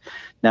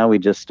we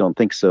just don't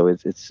think so.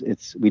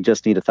 We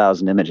just need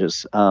 1,000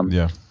 images.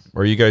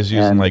 Are you guys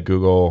using like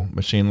Google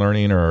machine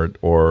learning or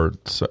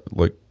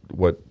like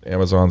what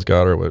Amazon's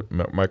got or what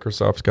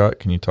Microsoft's got?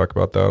 Can you talk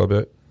about that a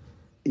bit?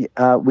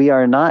 We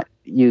are not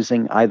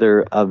using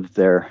either of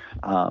theirs.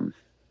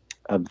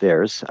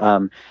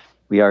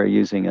 We are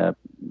using a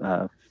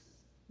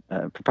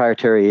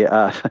proprietary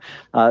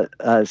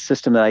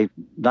system that I'm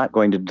not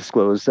going to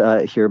disclose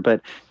here,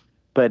 but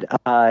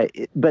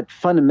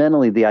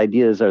fundamentally the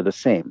ideas are the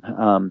same.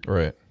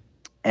 Right.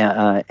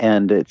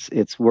 And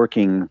it's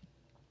working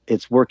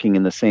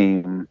in the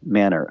same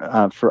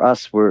manner. For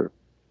us, we're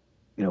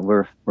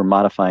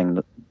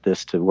modifying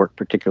this to work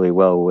particularly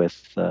well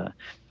with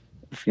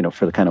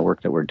for the kind of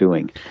work that we're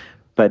doing.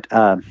 But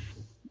so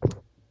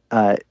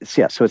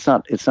it's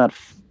not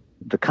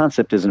the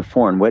concept isn't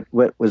foreign. What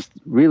was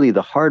really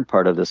the hard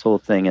part of this whole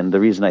thing, and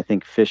the reason I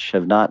think fish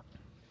have not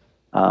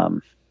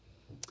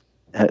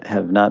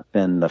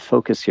been the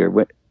focus here.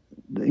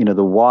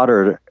 The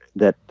water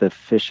that the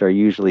fish are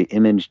usually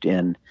imaged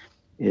in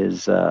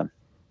is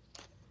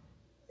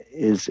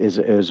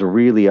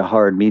really a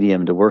hard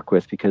medium to work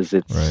with because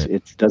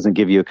it doesn't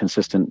give you a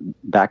consistent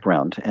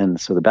background, and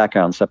so the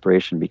background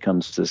separation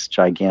becomes this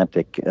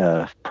gigantic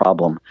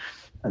problem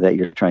that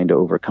you're trying to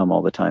overcome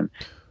all the time,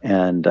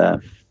 and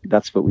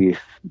that's what we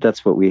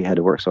had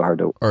to work so hard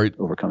to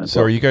overcome.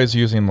 So, are you guys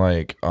using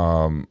or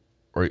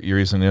you're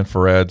using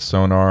infrared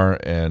sonar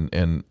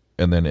and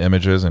then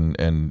images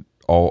and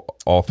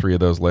all three of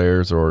those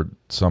layers or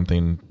some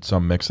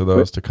mix of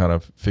those to kind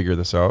of figure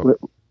this out?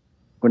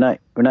 We're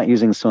not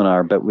using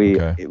sonar, but we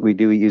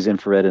do use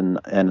infrared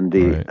and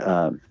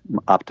the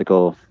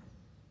optical,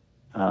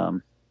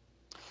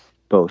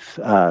 both.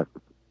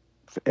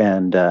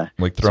 And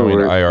like throwing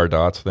IR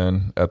dots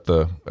then at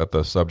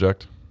the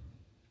subject.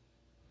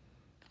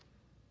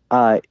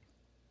 Kind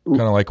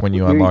of like when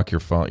you unlock your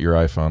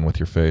iPhone with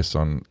your face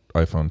on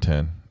iPhone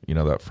 10. You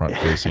know, that front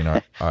facing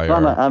IR.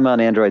 Well, I'm on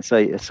Android, so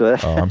oh,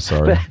 I'm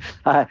sorry.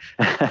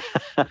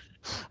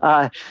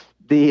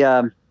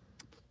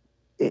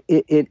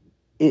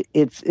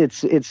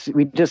 It's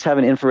we just have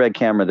an infrared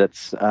camera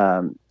that's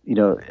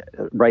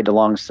right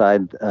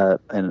alongside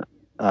an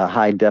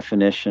high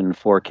definition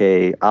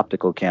 4K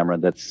optical camera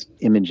that's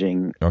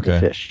imaging the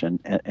fish,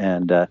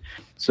 and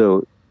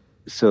so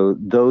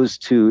those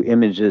two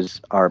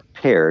images are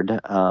paired,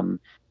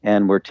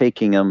 and we're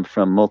taking them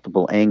from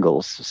multiple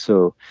angles.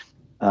 So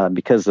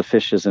because the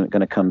fish isn't going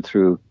to come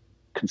through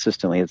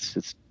consistently,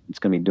 it's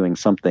going to be doing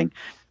something,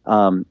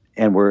 and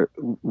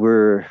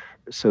we're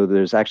so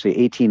there's actually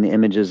 18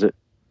 images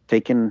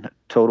taken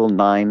total,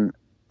 9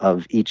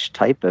 of each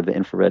type of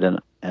infrared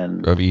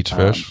and of each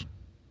fish.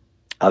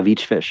 Of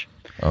each fish.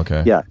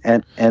 Okay. Yeah,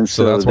 and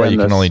so that's why you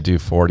can only do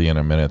 40 in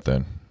a minute.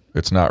 Then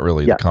it's not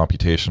really the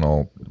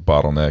computational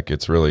bottleneck.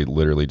 It's really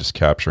literally just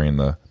capturing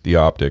the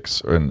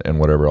optics and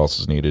whatever else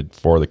is needed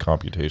for the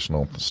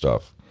computational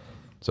stuff.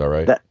 Is that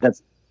right?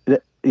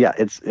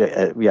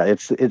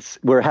 It's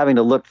we're having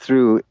to look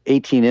through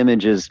 18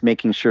 images,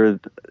 making sure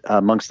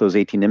amongst those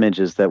 18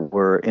 images that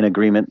we're in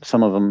agreement.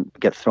 Some of them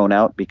get thrown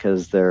out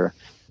because they're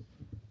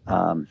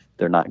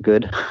not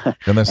good.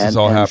 And this is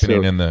all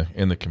happening in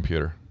the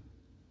computer.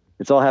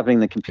 It's all happening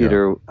in the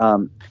computer.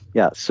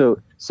 Yeah. So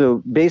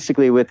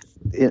basically, with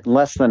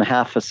less than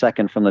half a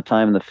second from the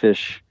time the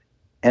fish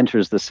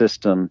enters the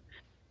system,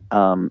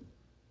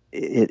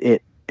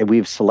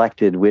 we've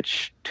selected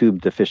which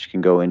tube the fish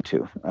can go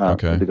into.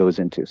 It goes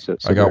into. So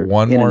I got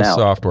one more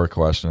software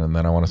question, and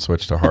then I want to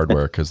switch to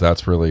hardware because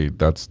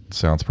that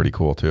sounds pretty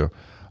cool too.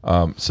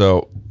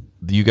 So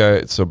you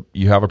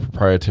have a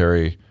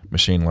proprietary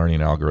machine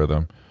learning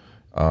algorithm.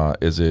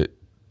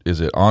 Is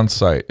it on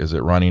site? Is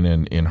it running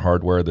in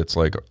hardware that's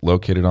like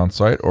located on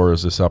site, or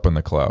is this up in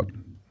the cloud?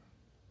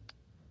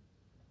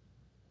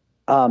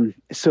 The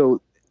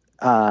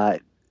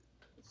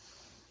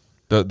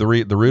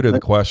root of the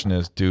question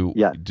is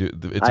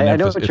it's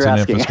an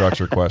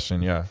infrastructure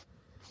question. Yeah.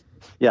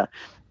 Yeah.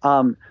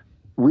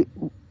 We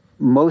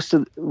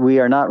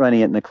are not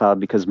running it in the cloud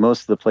because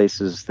most of the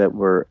places that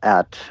we're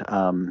at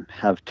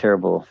have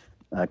terrible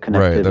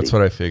connectivity. Right, that's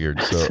what I figured.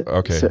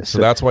 So so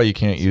that's why you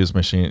can't use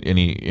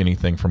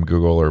anything from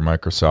Google or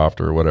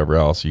Microsoft or whatever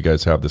else. You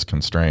guys have this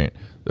constraint,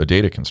 a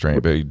data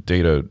constraint, but a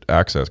data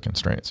access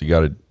constraint. So you got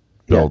to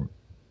you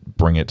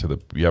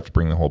have to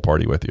bring the whole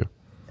party with you,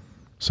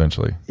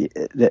 essentially.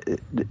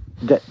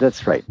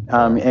 That's right.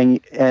 And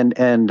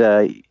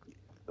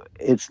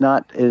it's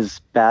not as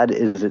bad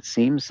as it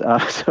seems.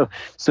 But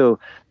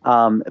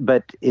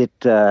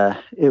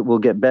it will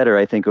get better,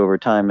 I think, over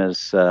time as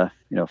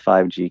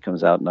 5G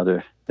comes out and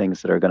other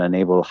things that are going to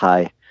enable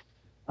high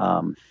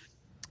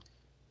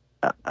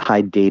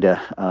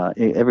data.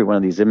 Every one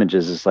of these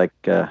images is like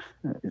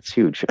it's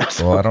huge.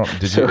 Well,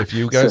 if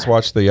you guys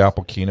watched the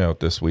Apple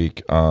keynote this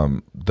week,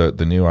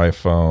 the new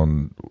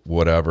iPhone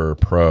whatever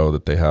Pro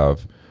that they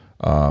have.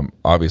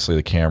 Obviously,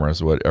 the camera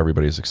is what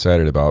everybody's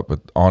excited about,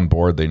 but on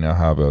board they now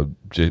have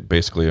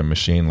basically a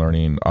machine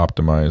learning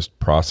optimized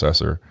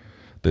processor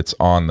that's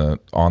on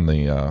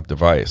the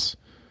device.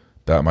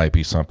 That might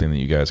be something that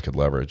you guys could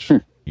leverage.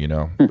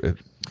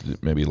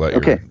 Maybe let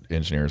your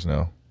engineers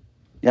know.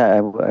 Yeah,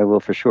 I will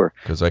for sure.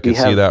 Because I could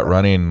see that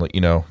running.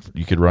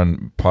 You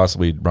could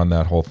possibly run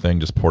that whole thing,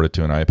 just port it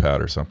to an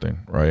iPad or something,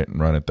 right, and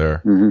run it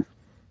there. Mm-hmm.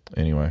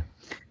 Anyway.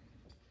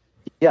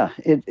 Yeah,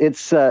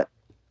 it's. I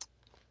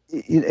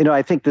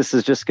think this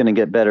is just going to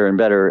get better and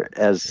better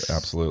as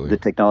the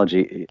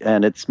technology,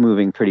 and it's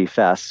moving pretty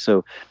fast.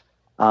 So,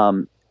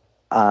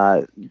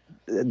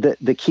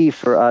 the key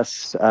for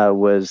us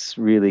was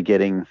really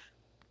getting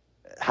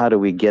how do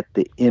we get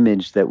the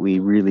image that we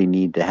really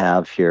need to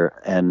have here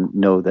and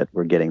know that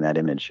we're getting that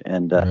image.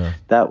 And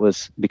that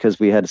was because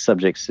we had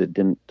subjects that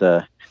didn't,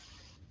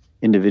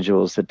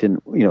 individuals that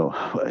didn't,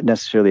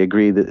 necessarily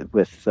agree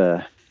with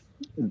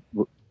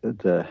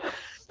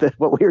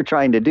what we were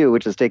trying to do,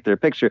 which is take their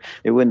picture.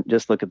 They wouldn't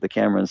just look at the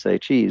camera and say,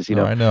 geez,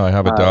 I know. I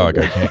have a dog.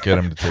 I can't get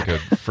him to take a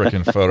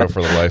freaking photo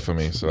for the life of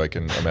me. So I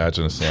can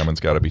imagine a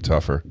salmon's got to be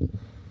tougher.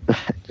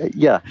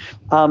 Yeah.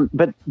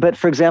 But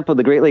for example,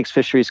 the Great Lakes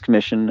Fisheries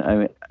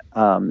Commission,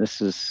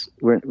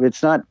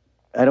 it's not,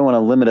 I don't want to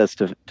limit us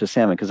to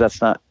salmon because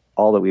that's not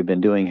all that we've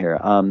been doing here.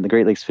 The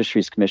Great Lakes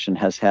Fisheries Commission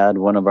has had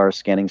one of our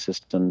scanning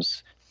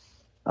systems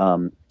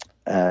in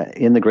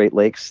the Great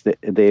Lakes.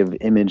 They've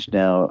imaged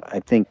now,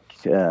 I think,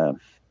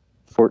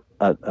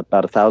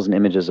 about 1,000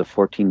 images of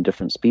 14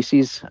 different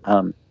species,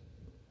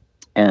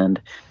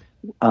 and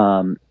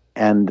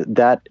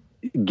that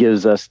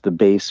gives us the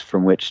base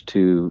from which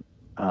to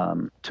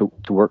to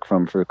work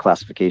from for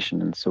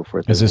classification and so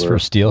forth. Is this for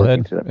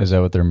steelhead? Is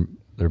that what their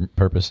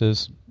purpose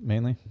is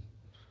mainly?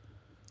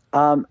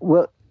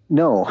 Well,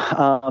 no.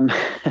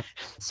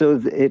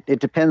 So it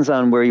depends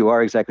on where you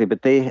are exactly,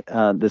 but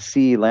the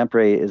sea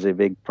lamprey is a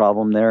big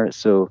problem there.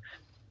 So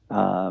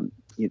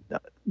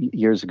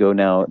years ago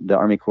now, the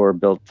Army Corps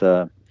built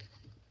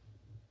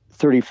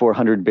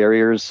 3,400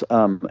 barriers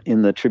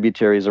in the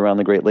tributaries around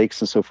the Great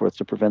Lakes and so forth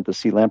to prevent the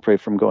sea lamprey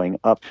from going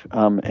up,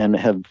 and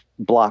have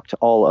blocked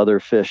all other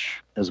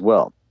fish as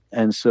well.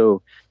 And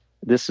so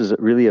this is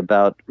really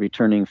about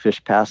returning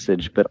fish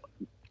passage, but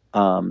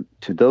to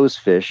those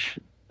fish,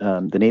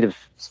 the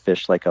native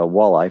fish like a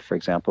walleye, for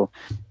example,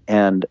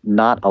 and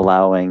not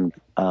allowing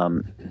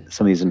some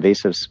of these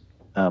invasives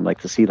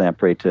like the sea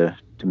lamprey to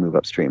move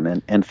upstream.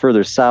 And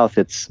further south,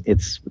 it's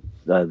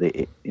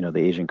the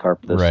Asian carp.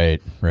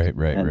 Right.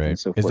 And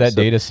so Is forth. that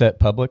data set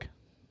public?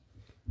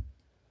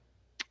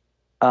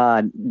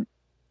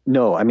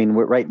 No, I mean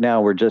right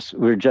now we're just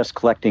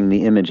collecting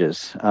the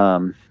images,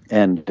 so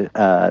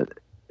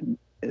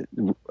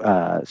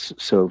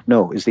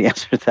no is the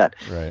answer to that.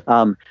 Right.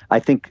 I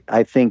think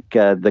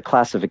the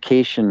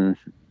classification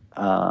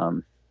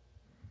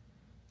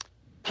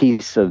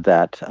piece of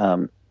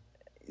that,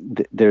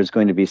 there's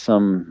going to be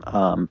some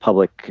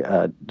public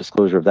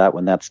disclosure of that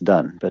when that's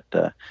done.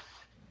 But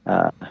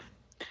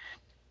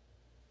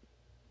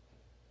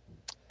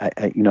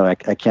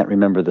I can't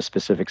remember the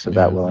specifics of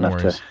that well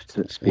enough to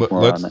speak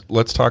more on that.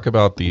 Let's talk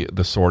about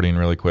the sorting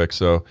really quick.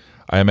 So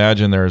I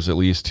imagine there's at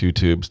least 2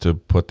 tubes to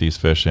put these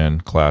fish in,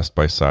 classed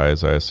by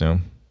size, I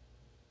assume.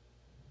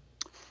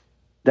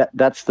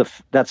 That's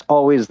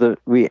always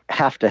we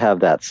have to have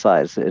that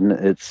size, and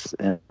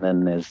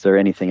then is there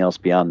anything else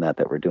beyond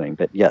that we're doing?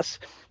 But yes,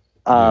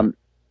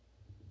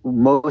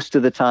 most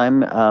of the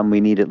time we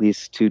need at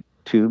least 2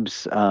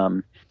 tubes.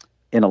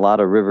 In a lot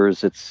of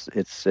rivers, it's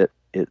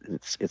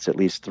at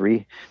least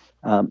 3,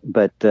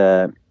 but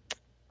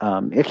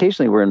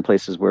occasionally we're in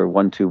places where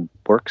 1 tube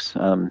works.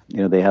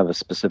 They have a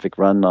specific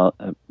run.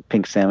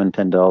 Pink salmon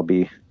tend to all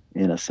be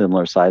in a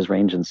similar size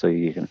range, and so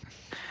you can.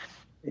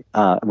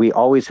 We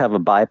always have a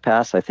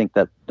bypass. I think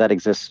that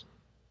exists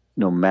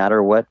no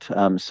matter what.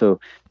 So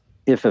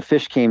if a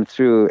fish came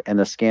through and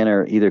the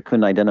scanner either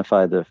couldn't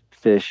identify the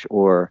fish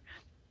or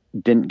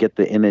didn't get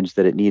the image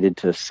that it needed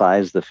to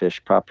size the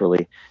fish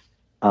properly,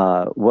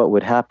 what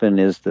would happen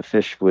is the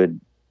fish would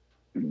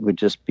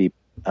just be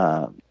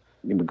it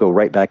would go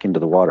right back into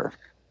the water.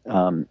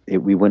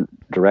 We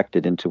wouldn't direct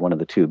it into one of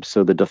the tubes.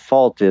 So the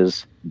default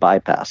is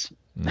bypass.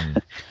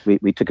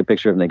 We took a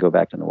picture of them, they go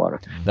back in the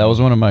water. That was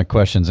one of my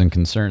questions and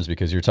concerns,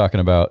 because you're talking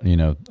about,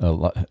 a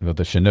lot of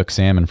the Chinook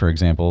salmon, for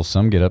example.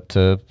 Some get up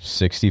to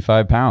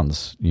 65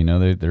 pounds.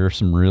 There are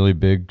some really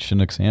big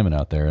Chinook salmon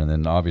out there, and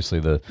then obviously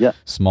the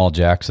small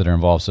jacks that are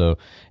involved. So,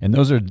 and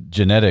those are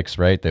genetics,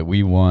 right, that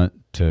we want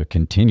to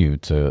continue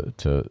to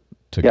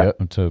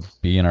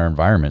be in our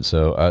environment.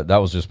 So that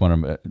was just one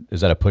of.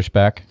 Is that a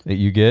pushback that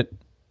you get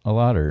a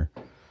lot, or?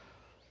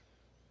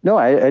 No,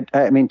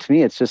 I mean, to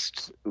me, it's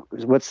just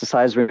what's the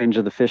size range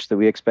of the fish that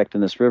we expect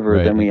in this river.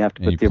 Right. Then we have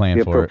to put the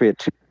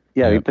appropriate.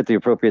 We put the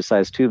appropriate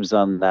size tubes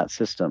on that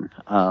system.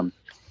 But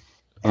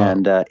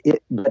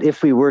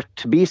if we were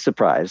to be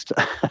surprised,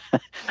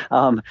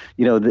 there's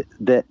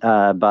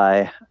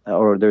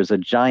a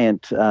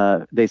giant.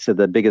 They said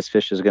the biggest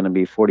fish is going to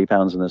be 40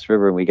 pounds in this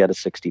river, and we get a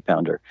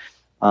 60-pounder.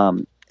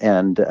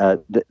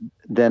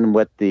 Then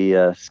what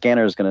the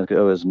scanner is going to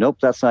go is, nope,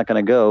 that's not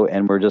going to go,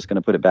 and we're just going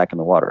to put it back in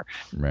the water.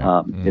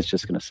 Right. It's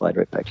just going to slide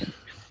right back in.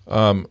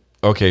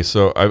 Okay,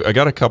 so I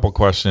got a couple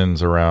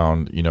questions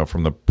around,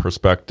 from the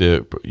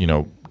perspective,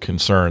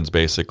 concerns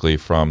basically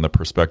from the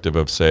perspective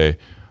of, say,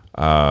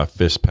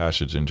 fish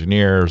passage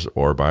engineers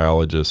or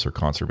biologists or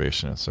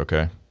conservationists.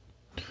 Okay.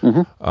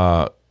 Mm-hmm.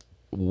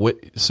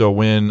 So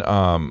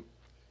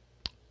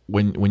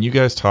when you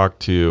guys talk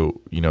to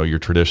your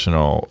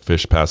traditional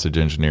fish passage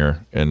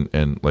engineer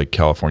in like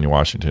California,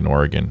 Washington,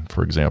 Oregon,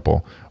 for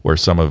example, where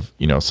some of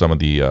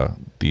the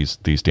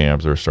these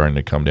dams are starting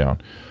to come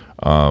down,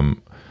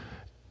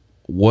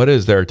 what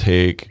is their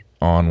take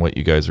on what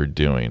you guys are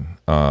doing?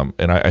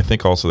 And I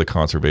think also the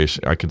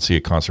conservation, I can see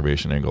a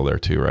conservation angle there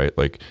too, right?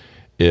 Like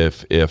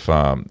if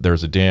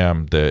there's a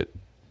dam that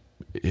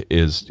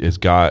is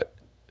got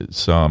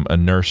some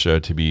inertia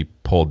to be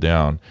pulled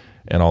down,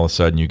 and all of a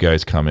sudden you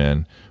guys come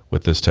in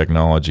with this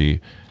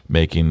technology,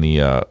 making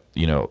the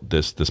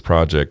this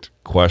project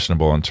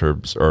questionable in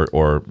terms,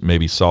 or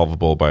maybe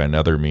solvable by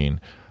another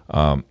mean.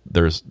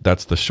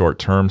 That's the short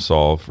term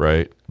solve,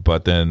 right?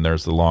 But then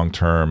there's the long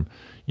term.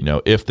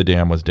 If the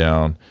dam was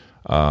down,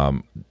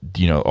 all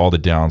the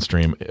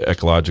downstream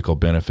ecological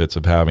benefits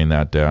of having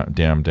that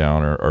dam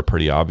down are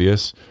pretty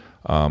obvious.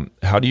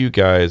 How do you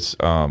guys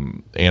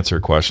answer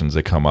questions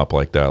that come up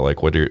like that?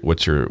 Like,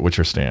 what's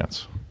your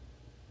stance?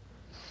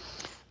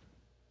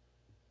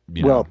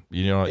 Do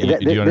you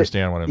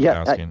understand what I'm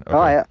asking?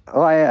 Okay.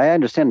 I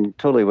understand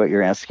totally what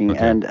you're asking,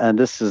 okay. And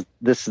this is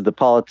the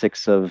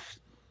politics of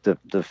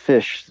the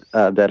fish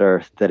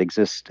that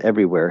exist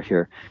everywhere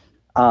here.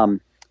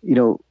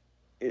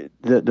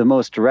 the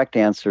most direct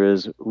answer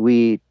is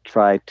we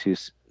try to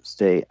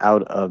stay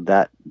out of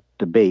that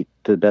debate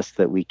the best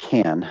that we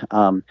can,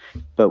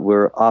 but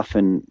we're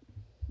often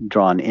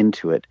drawn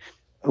into it.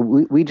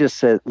 We just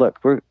said, look,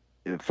 we're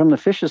from the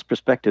fish's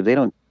perspective, they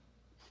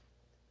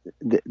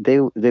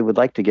would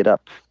like to get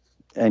up,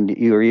 and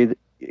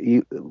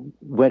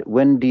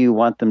when do you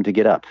want them to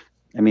get up?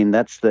 I mean,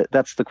 that's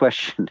the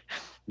question.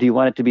 Do you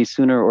want it to be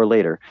sooner or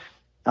later?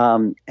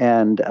 So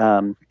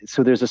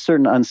there's a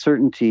certain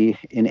uncertainty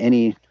in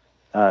any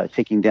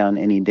taking down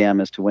any dam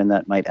as to when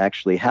that might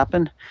actually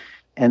happen.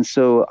 And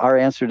so our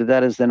answer to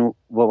that is then,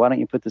 well, why don't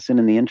you put this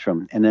in the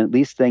interim? And then at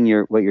least then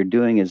what you're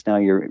doing is now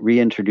you're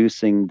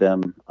reintroducing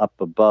them up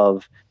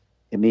above.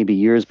 It may be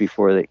years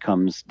before it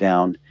comes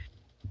down.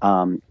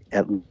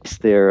 At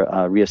least they're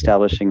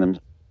reestablishing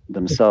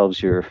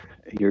themselves. You're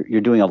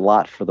doing a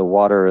lot for the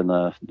water and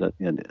the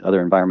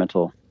other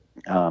environmental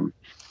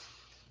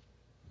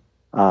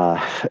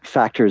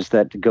factors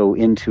that go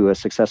into a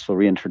successful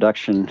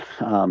reintroduction.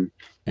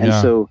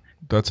 So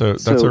that's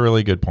a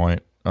really good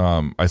point.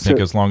 I think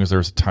as long as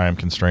there's a time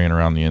constraint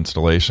around the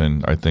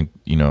installation, I think,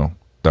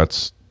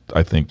 that's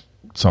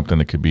something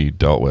that could be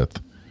dealt with.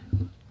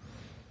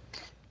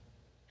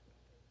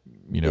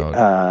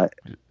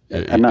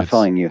 I'm not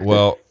following you.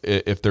 Well,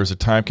 if there's a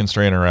time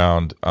constraint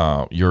around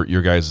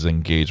your guys'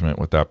 engagement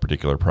with that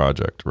particular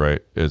project,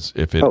 right?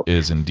 If it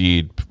is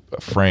indeed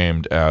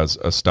framed as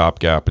a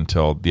stopgap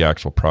until the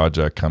actual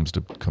project comes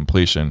to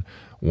completion,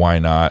 why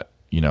not,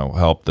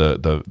 help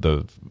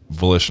the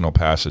volitional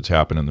passage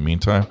happen in the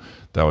meantime?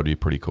 That would be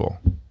pretty cool.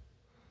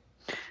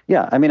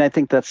 Yeah, I mean, I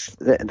think that's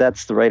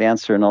the right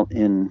answer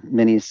in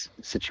many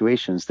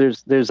situations.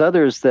 There's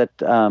others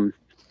that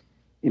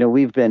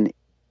we've been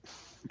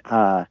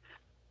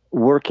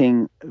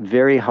working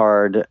very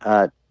hard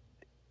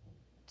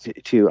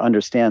to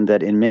understand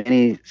that in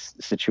many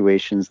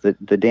situations that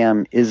the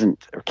dam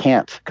isn't or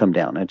can't come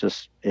down. It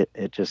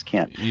just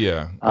can't.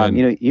 Yeah.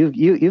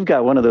 You've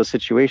got one of those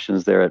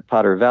situations there at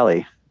Potter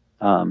Valley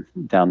down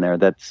there.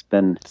 It's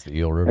the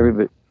Eel River.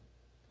 Everybody.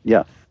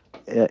 Yeah.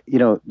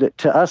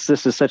 To us,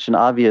 this is such an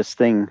obvious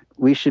thing.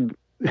 We should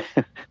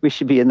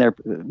be in there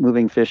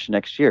moving fish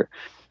next year,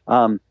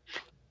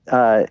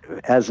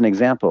 as an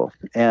example.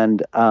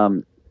 And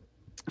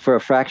for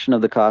a fraction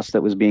of the cost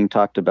that was being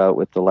talked about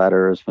with the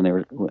ladders before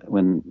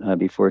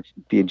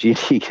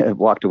BGT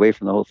walked away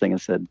from the whole thing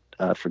and said,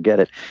 forget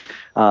it.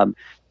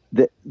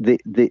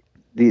 The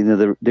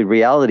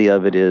reality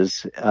of it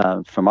is,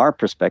 from our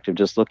perspective,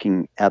 just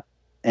looking at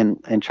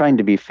and trying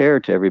to be fair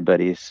to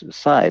everybody's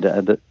side,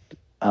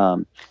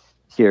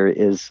 here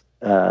is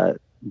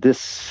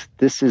this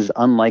is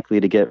unlikely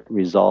to get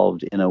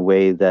resolved in a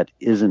way that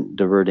isn't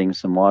diverting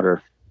some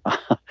water.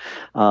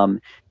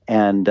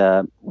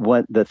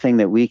 What the thing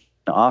that we can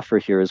offer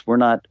here is we're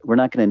not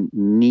going to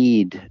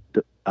need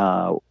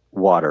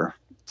water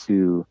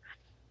to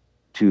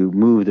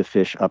move the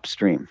fish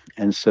upstream.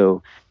 And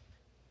so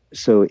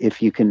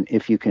if you can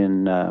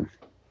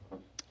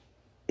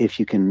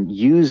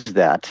use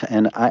that,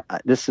 and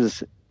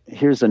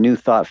here's a new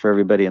thought for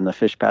everybody in the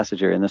fish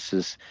passage area, and this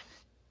is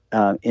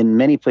in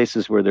many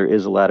places where there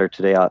is a ladder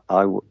today,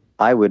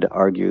 I would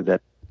argue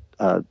that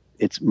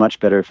it's much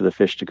better for the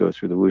fish to go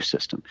through the Whooshh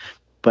system.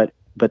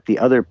 But the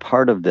other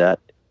part of that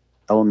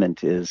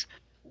element is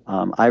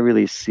I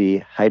really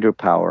see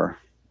hydropower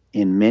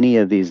in many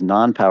of these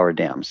non-power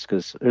dams,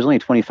 because there's only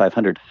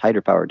 2,500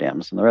 hydropower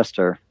dams and the rest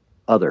are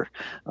other.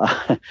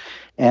 But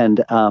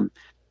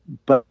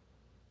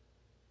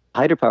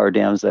hydropower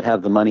dams that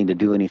have the money to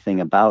do anything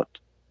about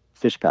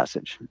fish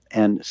passage.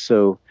 And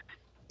so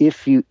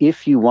if you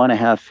want to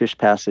have fish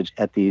passage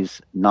at these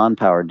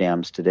non-power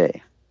dams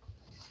today,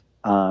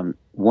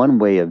 one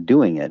way of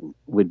doing it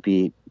would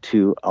be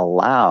to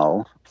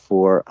allow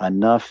for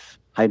enough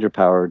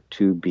hydropower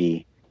to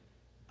be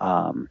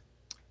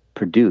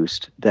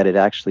produced that it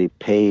actually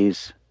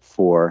pays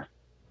for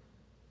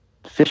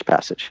fish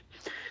passage.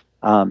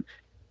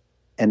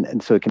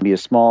 And so it can be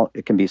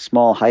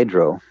small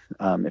hydro,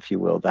 if you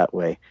will, that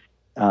way.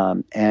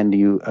 And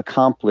you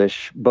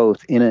accomplish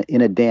both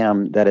in a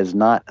dam that is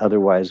not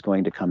otherwise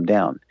going to come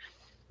down.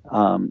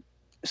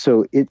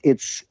 So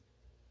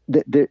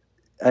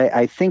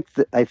I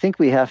think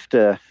we have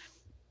to.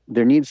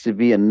 There needs to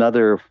be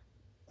another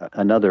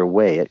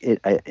way.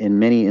 In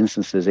many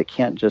instances, it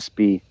can't just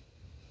be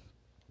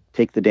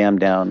take the dam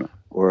down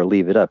or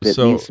leave it up.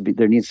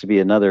 There needs to be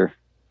another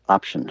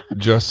option.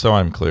 Just so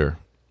I'm clear,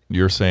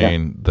 you're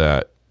saying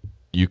that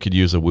you could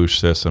use a Whooshh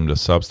system to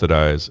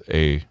subsidize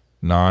a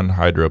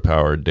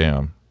non-hydro-powered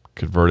dam,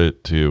 convert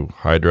it to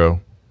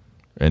hydro,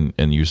 and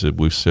use a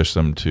Whooshh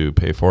system to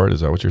pay for it?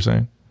 Is that what you're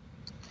saying?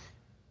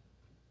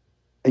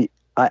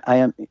 I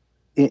am.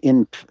 I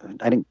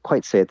didn't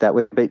quite say it that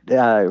way, but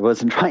I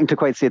wasn't trying to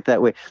quite say it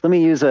that way. Let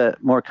me use a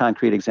more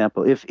concrete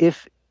example.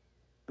 If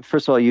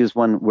first of all, use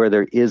one where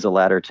there is a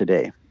ladder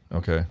today.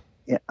 Okay.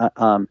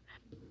 Up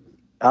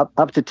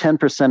to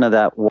 10% of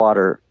that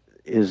water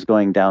is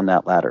going down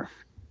that ladder.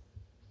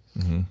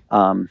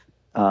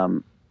 Mm-hmm.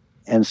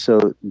 And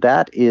so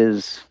that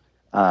is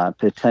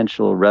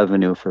potential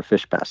revenue for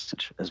fish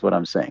passage, is what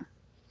I'm saying.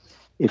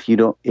 If you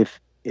don't, if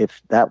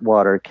that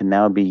water can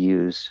now be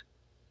used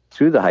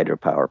through the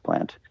hydropower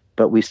plant,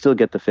 but we still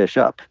get the fish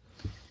up.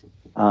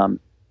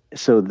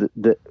 So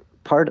the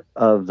part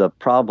of the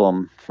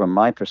problem, from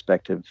my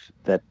perspective,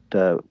 that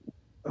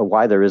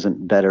why there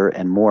isn't better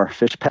and more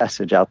fish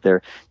passage out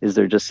there is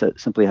there just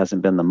simply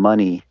hasn't been the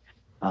money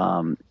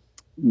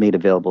made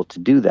available to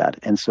do that.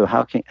 And so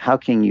how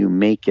can you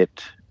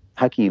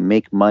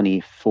make money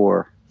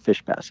for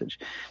fish passage?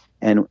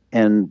 And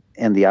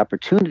the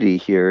opportunity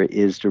here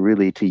is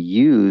to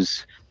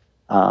use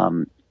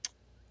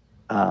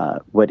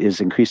what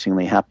is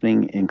increasingly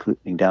happening,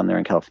 including down there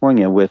in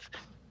California, with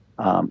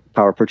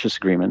power purchase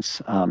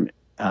agreements,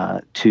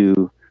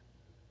 to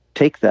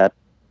take that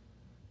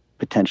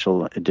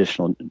potential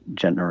additional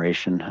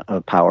generation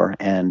of power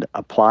and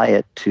apply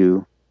it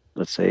to,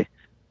 let's say,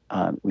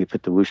 we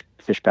put the Whooshh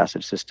fish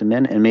passage system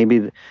in, and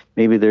maybe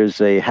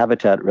there's a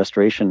habitat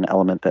restoration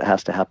element that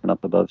has to happen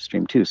up above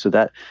stream too. So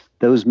that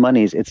those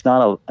monies, it's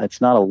not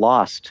a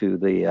loss to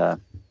the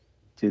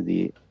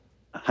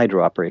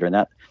hydro operator,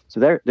 and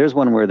so there's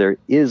one where there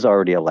is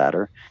already a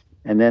ladder,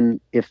 and then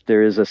if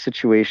there is a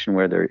situation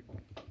where there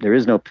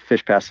is no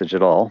fish passage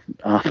at all,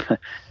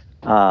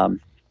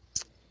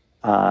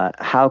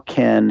 how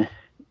can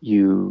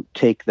you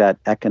take that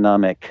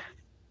economic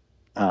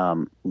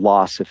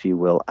loss, if you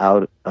will,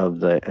 out of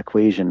the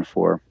equation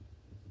for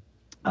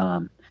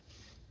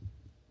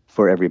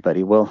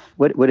everybody? Well,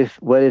 what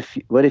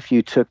if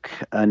you took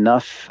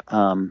enough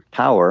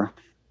power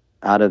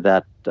out of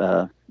that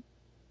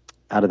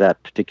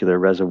particular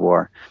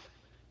reservoir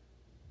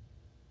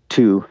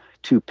to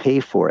pay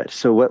for it?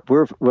 So what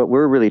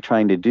we're really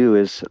trying to do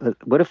is,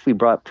 what if we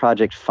brought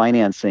project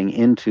financing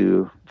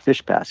into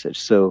fish passage?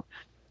 So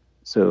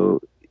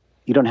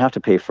you don't have to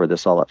pay for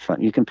this all up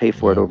front. You can pay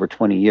for it over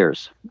 20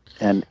 years,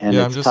 and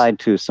it's tied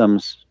to some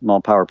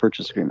small power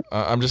purchase agreement.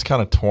 I'm just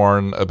kind of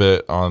torn a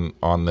bit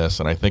on this,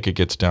 and I think it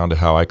gets down to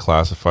how I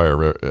classify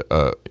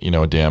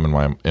a dam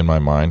in my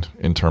mind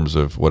in terms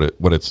of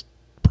what its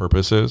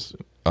purpose is.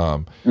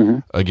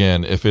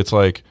 Again, if it's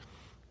like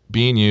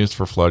being used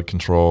for flood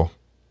control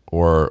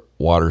or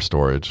water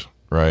storage,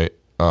 right?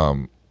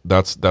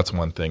 That's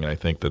one thing, and I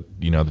think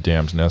that the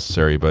dam's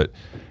necessary. But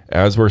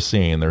as we're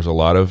seeing, there's a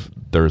lot of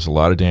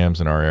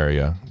dams in our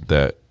area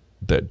that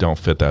don't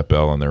fit that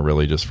bill, and they're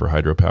really just for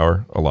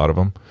hydropower. A lot of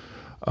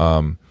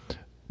them,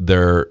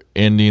 they're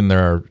ending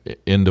their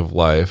end of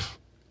life.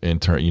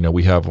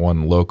 We have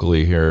one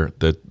locally here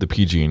that the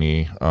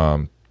PG&E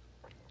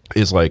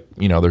is like,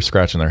 they're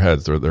scratching their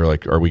heads. They're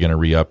like, are we going to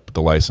re-up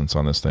the license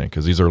on this thing?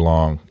 Because these are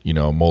long,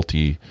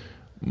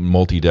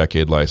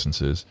 multi-decade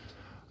licenses,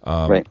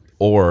 right?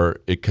 Or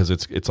because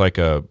it's like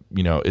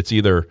it's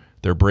either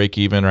they're break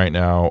even right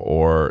now,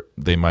 or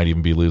they might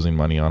even be losing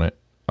money on it,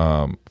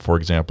 for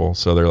example.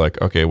 So they're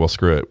like, okay, well,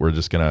 screw it. We're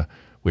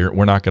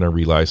not going to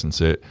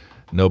relicense it.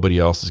 Nobody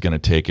else is going to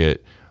take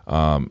it.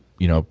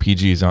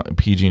 PG&E's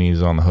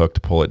on the hook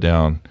to pull it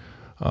down.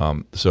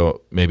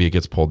 So maybe it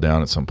gets pulled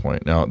down at some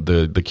point. Now,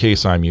 the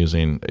case I'm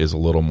using is a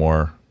little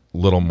more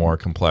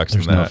complex.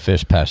 There's than that. No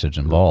fish passage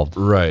involved,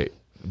 right?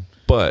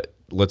 But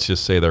let's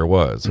just say there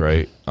was,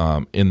 right?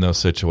 In those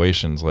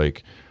situations,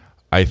 like,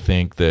 I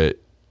think that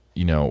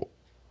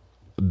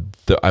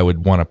I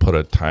would want to put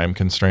a time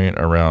constraint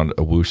around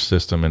a Whooshh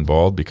system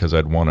involved, because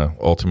I'd want to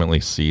ultimately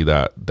see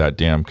that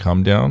dam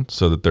come down,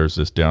 so that there's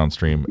this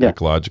downstream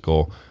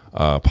ecological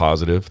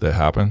positive that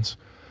happens.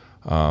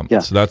 So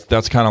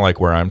that's kind of like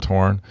where I'm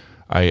torn.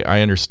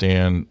 I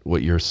understand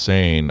what you're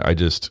saying. I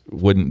just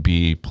wouldn't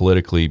be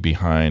politically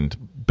behind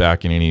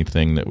backing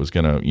anything that was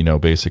going to,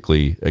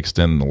 basically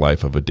extend the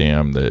life of a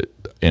dam that,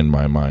 in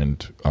my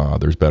mind,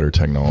 there's better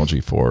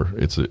technology for.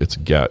 It's a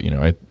gap.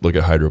 I look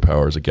at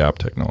hydropower as a gap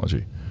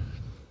technology.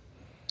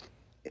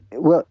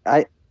 Well,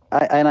 I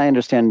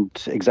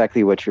understand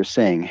exactly what you're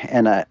saying,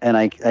 and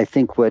I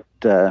think what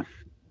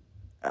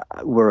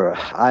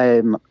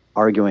I'm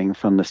arguing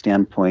from the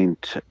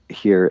standpoint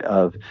here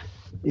of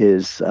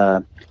is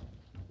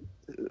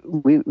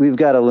we've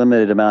got a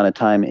limited amount of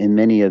time in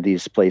many of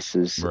these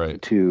places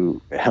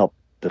to help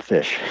the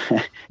fish,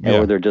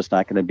 or they're just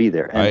not going to be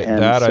there.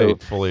 I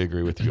fully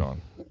agree with you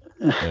on.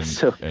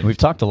 And we've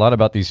talked a lot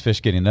about these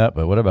fish getting up,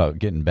 but what about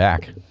getting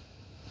back?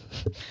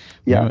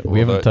 We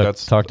haven't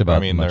talked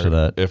about much of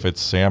that. If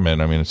it's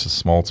salmon, it's just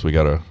smolts.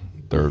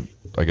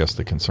 I guess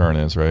the concern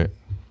is, right?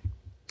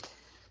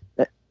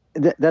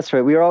 That's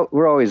right.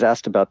 We're always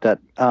asked about that.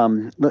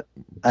 Do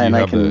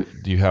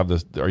you have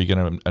this? Are you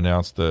going to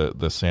announce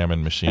the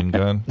salmon machine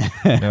gun?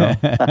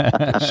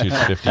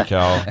 Shoots 50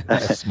 cal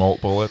smolt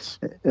bullets.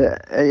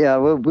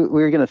 Well,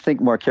 we're going to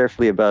think more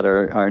carefully about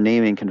our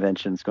naming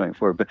conventions going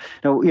forward. But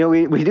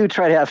we do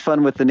try to have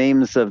fun with the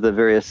names of the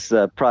various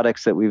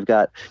products that we've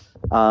got.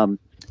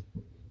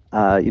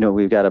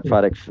 We've got a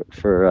product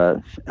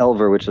for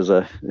Elver, which is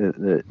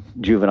the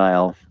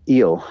juvenile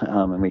eel,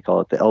 and we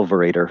call it the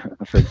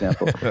Elverator, for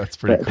example. That's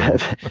pretty cool.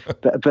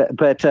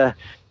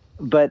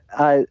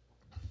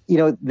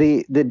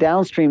 The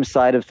downstream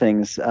side of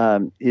things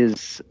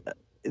is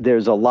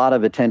there's a lot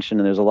of attention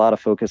and there's a lot of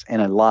focus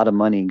and a lot of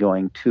money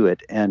going to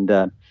it.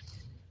 And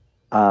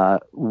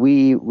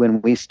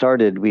when we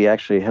started, we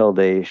actually held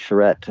a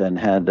charrette and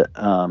had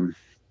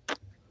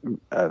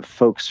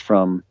folks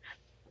from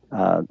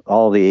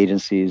all the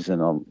agencies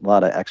and a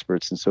lot of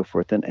experts and so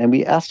forth. And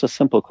we asked a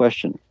simple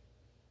question.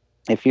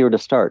 If you were to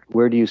start,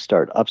 where do you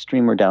start,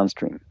 upstream or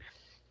downstream?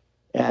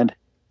 And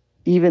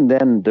even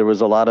then, there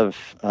was a lot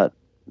of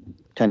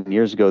 10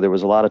 years ago, there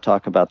was a lot of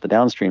talk about the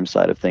downstream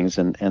side of things,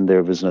 and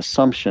there was an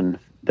assumption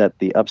that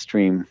the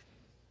upstream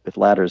with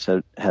ladders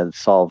had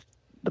solved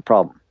the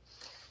problem.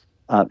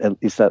 At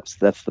least that's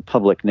the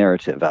public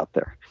narrative out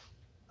there.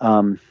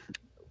 But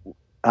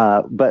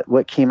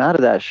what came out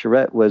of that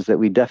charrette was that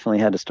we definitely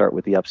had to start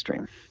with the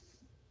upstream,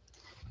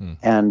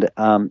 and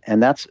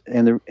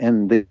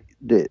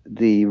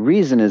the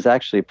reason is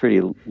actually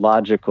pretty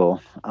logical,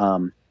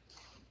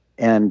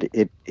 and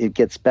it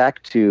gets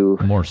back to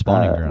more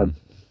spawning ground.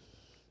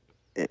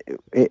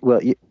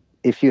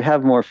 If you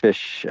have more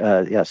fish,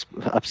 yes,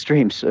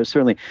 upstream, so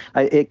certainly.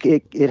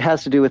 It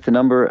has to do with the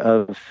number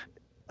of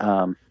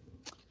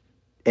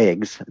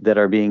eggs that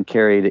are being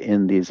carried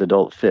in these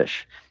adult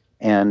fish,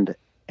 and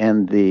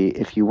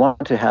if you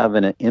want to have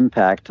an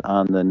impact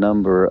on the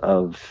number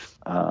of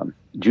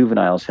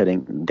juveniles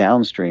heading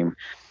downstream,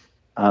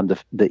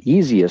 the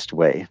easiest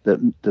way,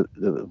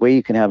 the way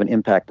you can have an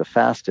impact the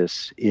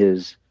fastest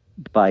is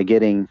by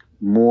getting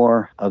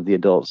more of the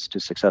adults to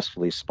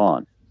successfully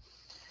spawn.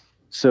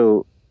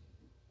 So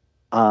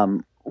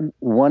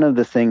one of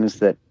the things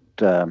that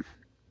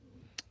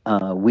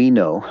we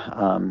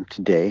know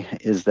today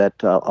is that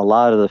a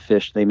lot of the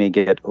fish, they may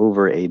get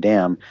over a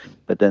dam,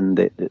 but then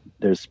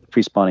there's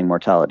pre-spawning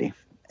mortality,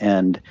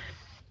 and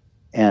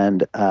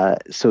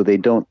so they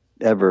don't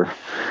ever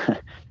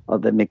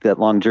they make that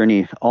long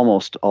journey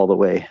almost all the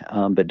way,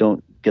 but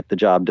don't get the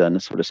job done,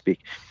 so to speak.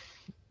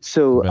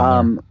 So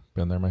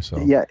been there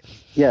myself.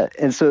 Yeah,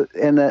 and so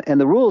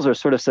the rules are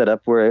sort of set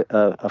up where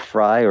a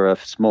fry or a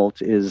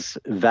smolt is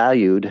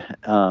valued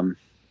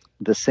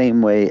the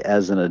same way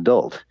as an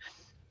adult.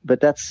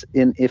 But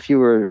if you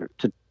were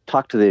to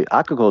talk to the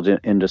aquaculture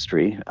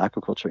industry,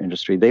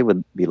 they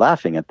would be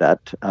laughing at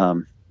that,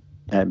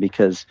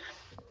 because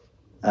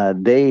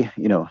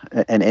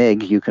an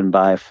egg you can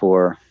buy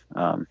for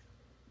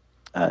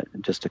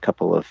just a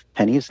couple of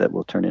pennies that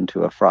will turn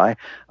into a fry,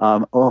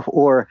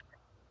 or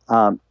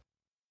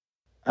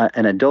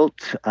an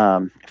adult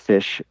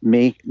fish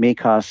may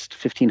cost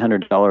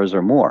 $1,500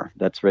 or more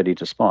that's ready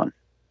to spawn.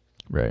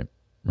 Right.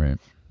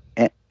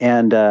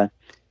 And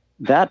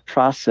that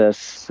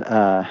process,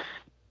 or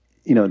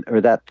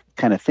that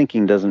kind of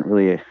thinking doesn't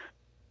really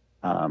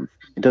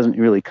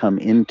come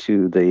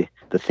into the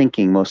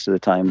thinking most of the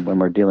time when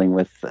we're dealing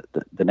with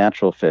the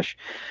natural fish.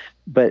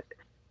 But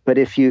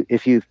if you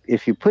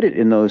put it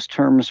in those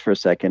terms for a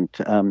second,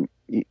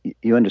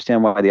 you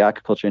understand why the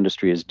aquaculture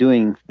industry is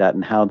doing that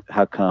and how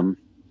come,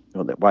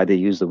 why they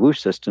use the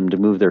Whooshh system to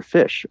move their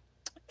fish.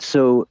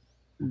 So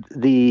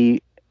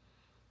the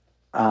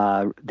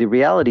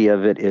reality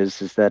of it is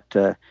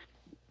that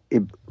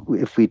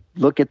if we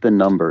look at the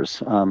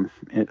numbers,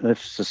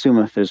 let's assume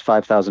if there's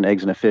 5,000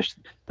 eggs in a fish,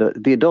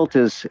 the adult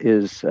is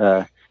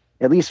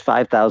at least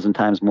 5,000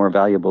 times more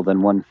valuable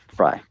than one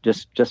fry,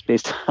 just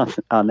based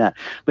on that.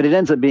 But it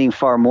ends up being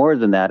far more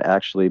than that,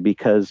 actually,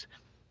 because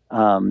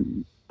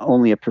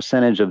only a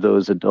percentage of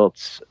those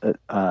adults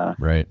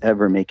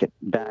ever make it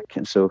back.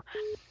 And so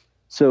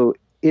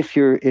if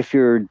you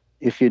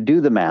do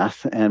the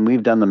math, and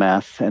we've done the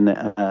math, and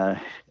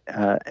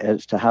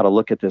as to how to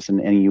look at this,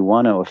 and you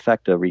want to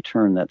affect a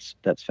return that's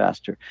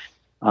faster,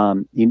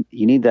 you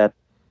need that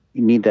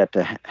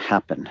to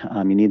happen.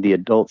 You need the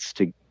adults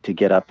to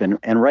get up,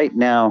 and right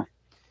now,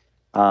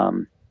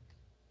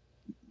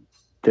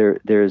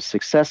 there's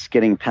success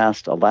getting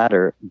past a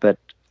ladder, but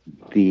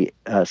the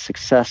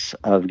success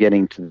of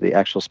getting to the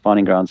actual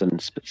spawning grounds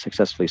and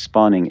successfully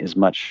spawning is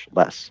much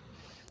less.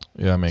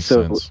 Yeah, makes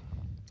sense.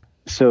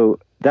 So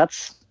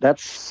that's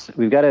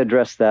we've got to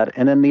address that.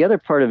 And then the other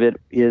part of it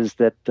is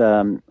that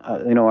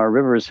our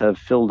rivers have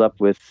filled up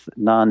with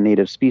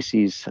non-native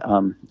species,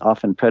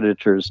 often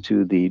predators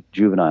to the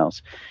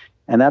juveniles,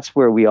 and that's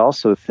where we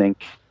also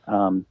think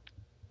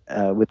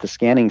with the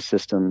scanning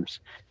systems,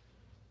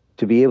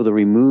 to be able to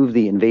remove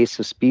the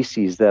invasive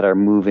species that are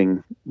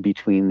moving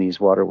between these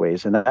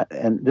waterways, and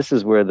this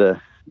is where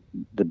the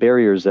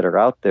barriers that are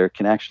out there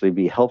can actually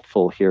be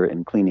helpful here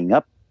in cleaning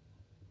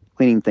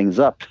things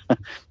up,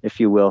 if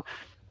you will,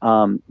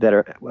 that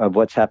are of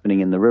what's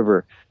happening in the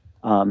river.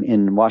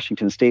 In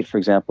Washington State, for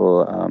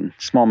example,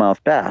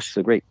 smallmouth bass,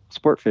 a great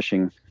sport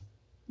fishing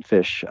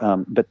fish,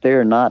 but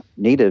they're not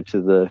native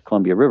to the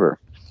Columbia River.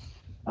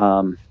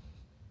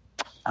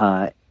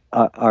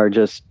 Are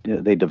just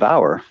they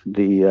devour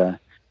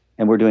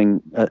and we're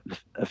doing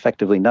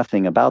effectively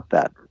nothing about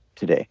that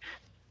today.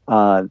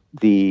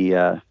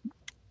 The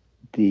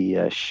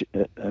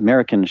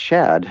American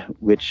shad,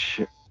 which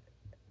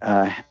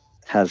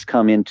has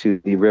come into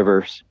the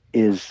rivers,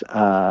 is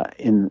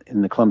in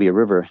the Columbia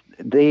River.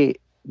 They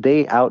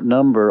they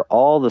outnumber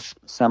all the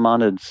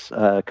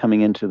salmonids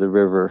coming into the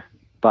river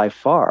by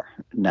far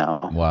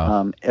now.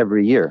 Wow.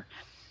 Every year.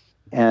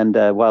 And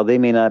while they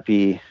may not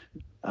be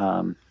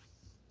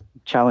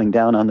chowing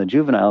down on the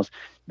juveniles,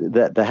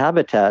 the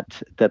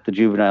habitat that the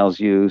juveniles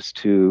use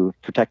to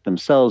protect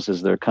themselves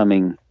as they're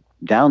coming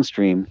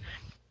downstream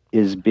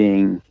is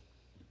being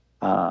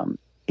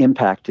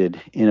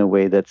impacted in a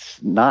way that's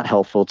not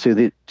helpful to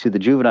the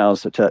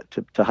juveniles to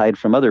hide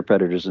from other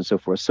predators and so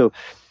forth. So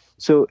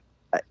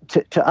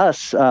to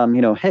us,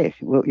 hey,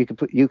 well,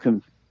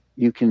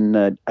 you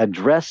can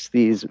address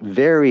these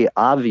very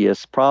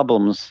obvious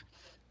problems,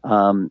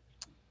 and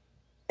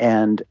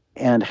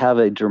have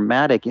a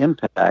dramatic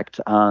impact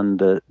on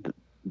the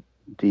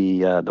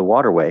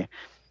waterway,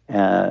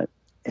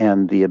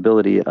 and the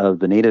ability of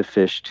the native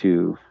fish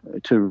to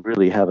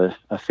really have a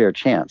fair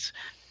chance.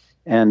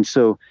 And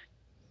so,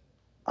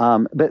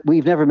 but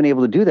we've never been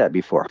able to do that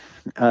before,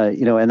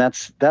 and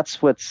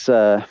that's what's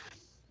that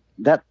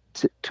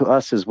to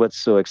us is what's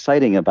so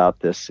exciting about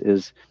this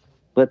is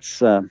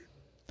let's let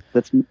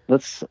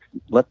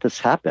this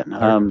happen.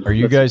 Are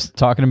you guys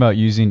talking about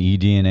using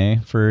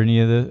eDNA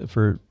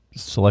for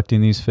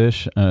selecting these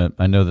fish?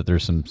 I know that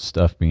there's some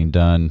stuff being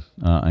done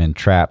in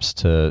traps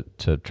to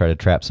try to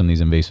trap some of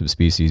these invasive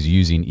species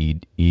using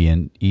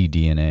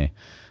eDNA.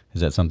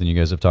 Is that something you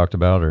guys have talked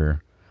about,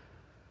 or?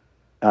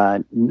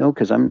 No,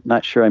 because I'm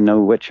not sure I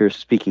know what you're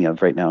speaking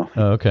of right now.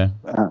 Oh, okay.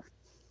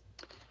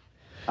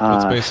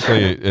 It's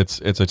basically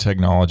it's a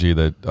technology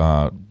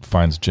that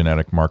finds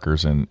genetic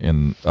markers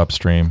in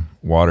upstream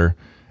water,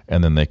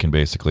 and then they can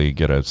basically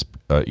get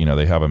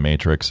they have a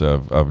matrix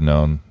of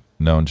known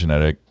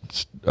genetic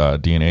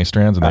DNA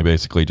strands, and they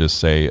basically just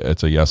say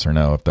it's a yes or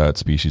no if that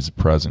species is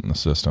present in the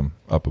system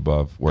up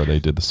above where they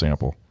did the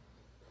sample.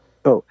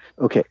 Oh,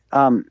 okay.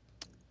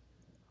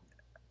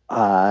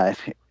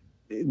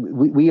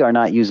 We are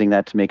not using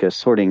that to make a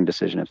sorting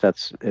decision. If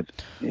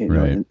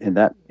Right. in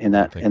that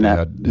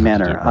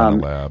manner, run a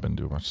lab and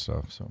do a bunch of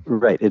stuff. So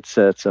right, it's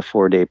a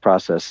 4-day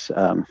process,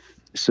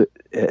 so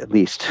at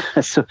least.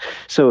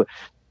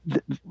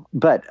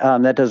 But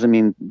that doesn't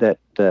mean that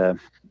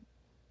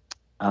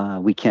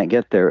we can't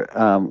get there.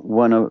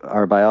 One of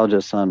our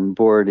biologists on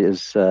board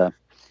is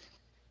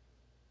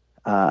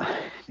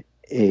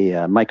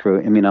a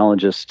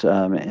microimmunologist,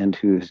 and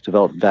who's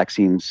developed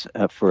vaccines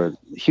for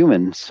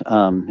humans.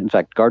 In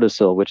fact,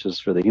 Gardasil, which is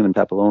for the human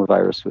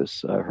papillomavirus,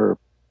 was her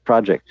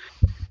project.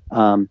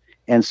 And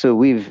so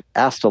we've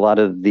asked a lot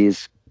of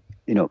these,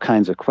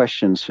 kinds of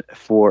questions.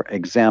 For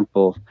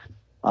example,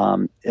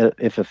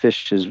 if a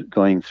fish is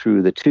going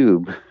through the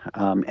tube,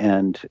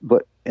 and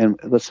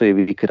let's say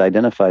we could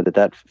identify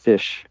that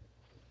fish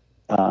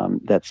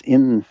that's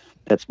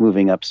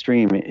moving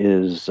upstream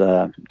is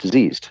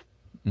diseased.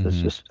 Mm-hmm.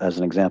 That's just as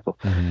an example.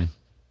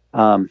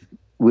 Mm-hmm.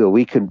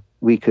 We could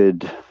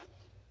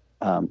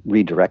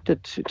redirect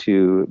it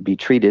to be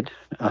treated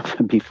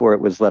before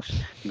it was left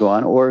to go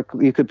on, or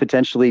you could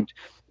potentially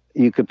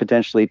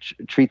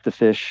treat the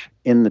fish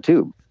in the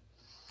tube,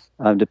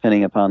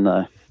 depending upon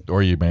the.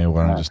 Or you may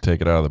want to just take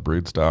it out of the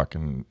brood stock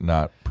and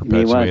not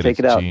perpetuate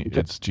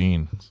its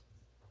genes.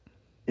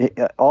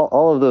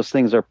 All of those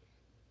things are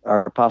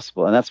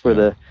possible, and that's where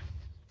the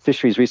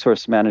fisheries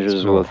resource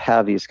managers will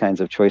have these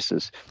kinds of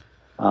choices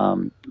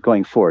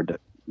going forward.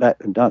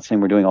 I'm not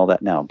saying we're doing all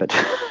that now, but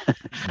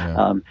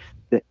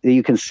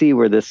you can see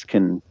where this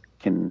can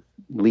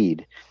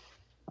lead.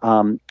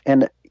 And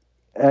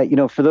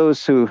for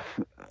those who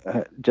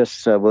are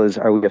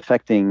we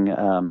affecting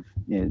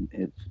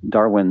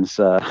Darwin's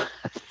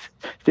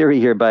theory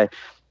here by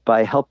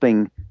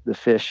helping the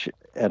fish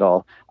at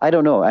all? I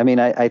don't know. I mean,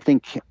 I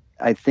think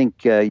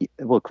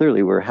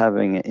clearly we're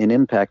having an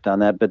impact on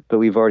that, but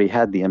we've already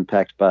had the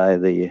impact by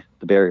the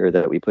barrier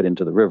that we put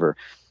into the river.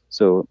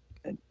 So,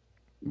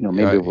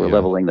 maybe we're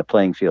leveling the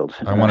playing field.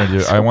 I want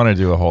to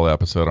do a whole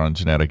episode on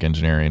genetic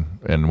engineering,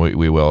 and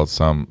we will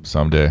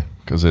someday,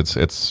 because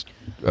it's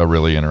a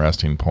really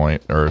interesting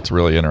point, or it's a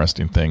really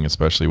interesting thing,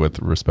 especially with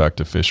respect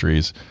to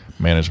fisheries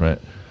management.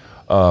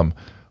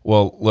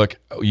 Well, look,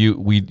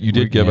 you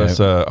did give us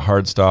a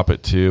hard stop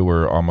at 2.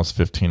 We're almost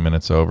 15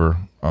 minutes over.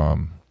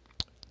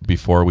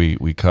 Before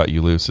we cut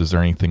you loose, is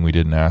there anything we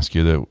didn't ask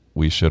you that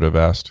we should have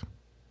asked?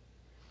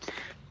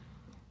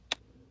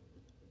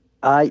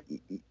 No,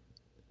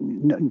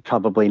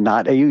 probably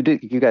not. You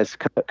guys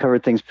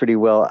covered things pretty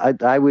well.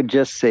 I would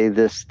just say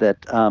this, that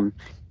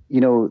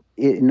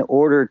in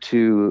order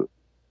to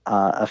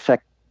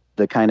affect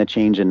the kind of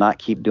change and not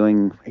keep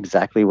doing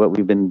exactly what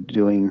we've been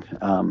doing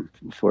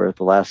for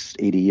the last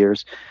 80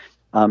 years,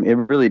 it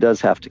really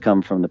does have to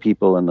come from the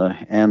people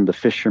and the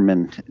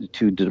fishermen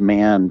to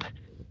demand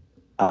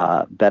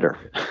better.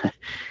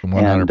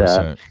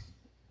 100%.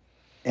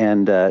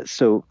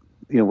 So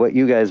what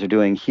you guys are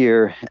doing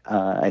here,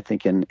 I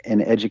think in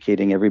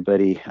educating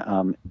everybody,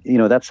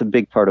 that's a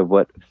big part of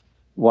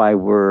why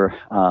we're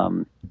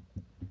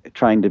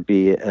trying to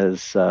be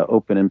as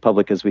open and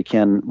public as we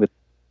can with,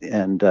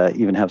 and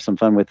even have some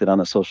fun with it on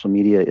the social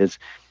media, is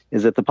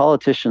that the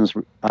politicians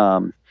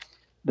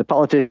the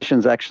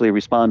politicians actually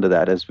respond to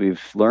that, as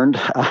we've learned.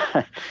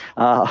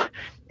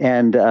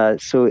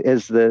 So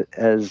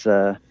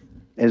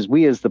as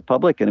we as the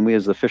public and we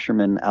as the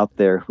fishermen out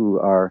there who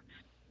are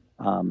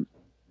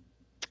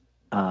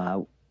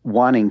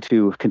wanting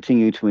to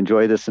continue to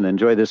enjoy this and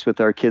enjoy this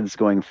with our kids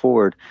going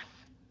forward,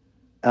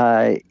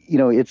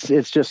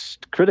 it's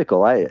just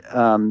critical.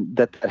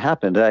 That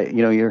happened.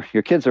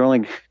 Your kids are only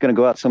going to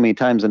go out so many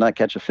times and not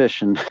catch a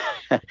fish and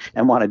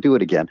and want to do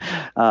it again.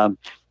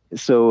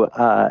 So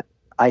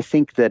I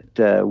think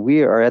that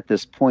we are at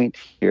this point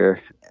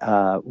here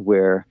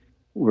where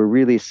we're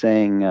really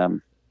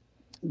saying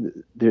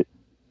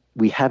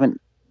we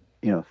haven't,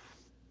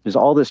 there's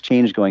all this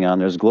change going on.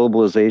 There's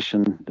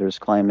globalization, there's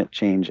climate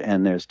change,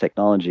 and there's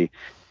technology.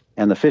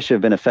 And the fish have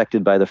been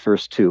affected by the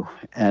first two.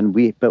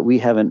 But we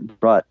haven't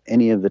brought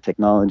any of the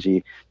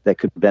technology that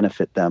could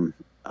benefit them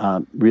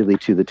really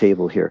to the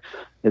table here.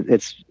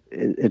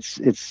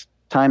 It's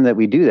time that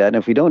we do that. And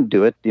if we don't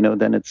do it,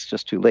 then it's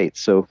just too late.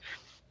 So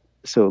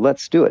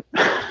let's do it.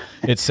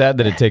 It's sad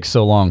that it takes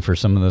so long for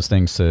some of those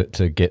things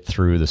to get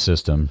through the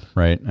system,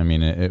 right? I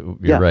mean,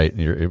 you're right.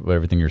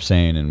 Everything you're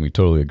saying, and we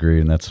totally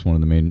agree. And that's one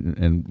of the main,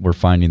 and we're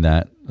finding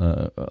that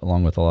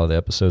along with a lot of the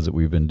episodes that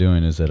we've been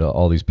doing, is that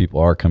all these people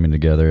are coming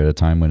together at a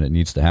time when it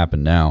needs to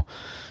happen now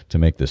to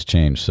make this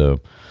change. So,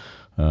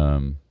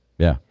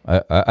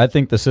 I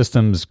think the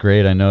system's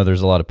great. I know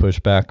there's a lot of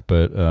pushback,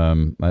 but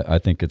I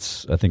think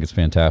it's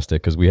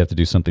fantastic because we have to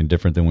do something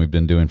different than we've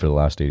been doing for the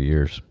last 80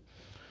 years.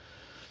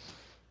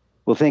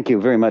 Well, thank you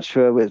very much.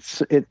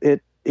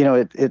 It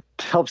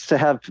helps to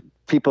have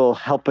people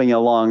helping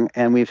along,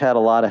 and we've had a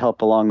lot of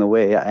help along the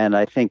way. And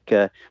I think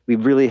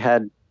we've really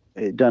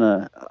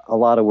done a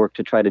lot of work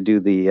to try to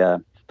do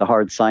the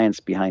hard science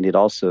behind it,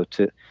 also,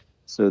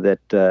 so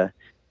that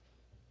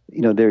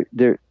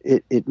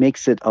it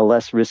makes it a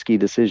less risky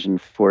decision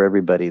for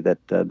everybody. That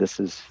this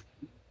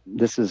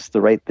is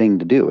the right thing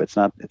to do. It's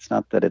not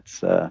that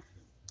it's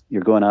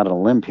you're going out on a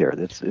limb here.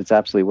 It's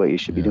absolutely what you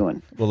should be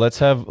doing. Well, let's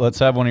have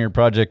one of your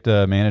project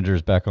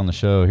managers back on the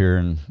show here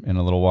in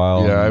a little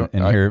while,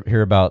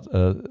 hear about,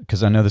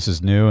 because I know this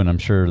is new, and I'm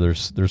sure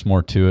there's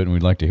more to it, and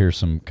we'd like to hear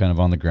some kind of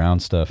on the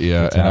ground stuff.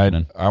 Yeah, that's and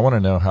happening. I want to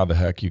know how the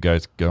heck you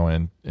guys go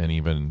in and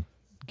even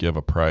give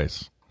a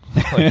price.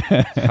 Like,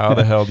 how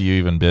the hell do you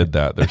even bid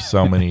that? There's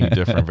so many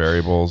different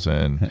variables,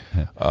 and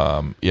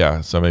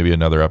so maybe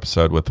another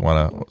episode with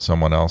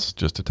someone else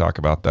just to talk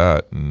about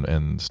that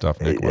and stuff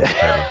Nick wants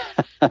to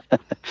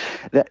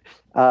cover.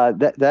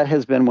 That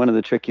has been one of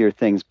the trickier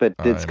things, but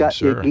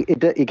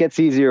it gets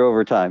easier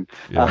over time.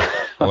 Yeah,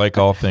 like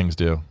all things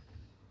do.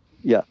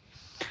 Yeah.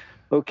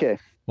 Okay.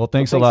 Well,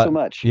 thanks a lot so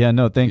much. Yeah,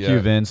 no, thank you,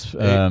 Vince,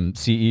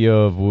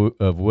 CEO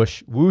of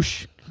Whooshh.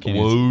 Whooshh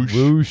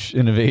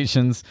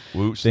Innovations.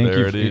 Whooshh, Thank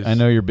you. It is. I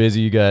know you're busy.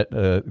 You got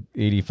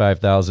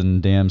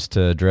 85,000 dams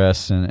to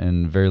address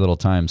and very little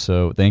time.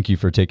 So thank you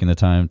for taking the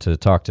time to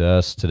talk to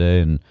us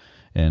today. And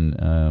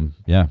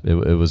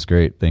it was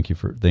great. Thank you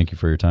for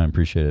your time.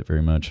 Appreciate it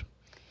very much.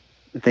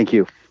 Thank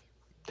you.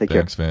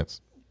 Thanks,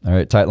 Vince. All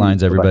right, tight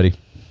lines, everybody.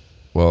 Bye-bye.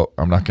 Well,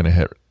 I'm not gonna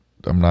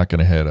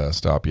hit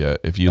stop yet.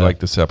 If you like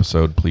this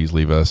episode, please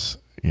leave us.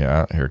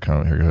 Yeah, here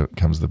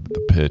comes the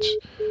pitch.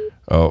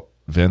 Oh,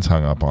 Vince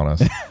hung up on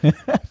us.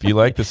 If you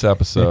like this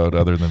episode,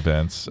 other than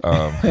Vince,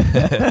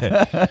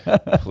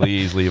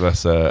 please leave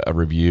us a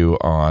review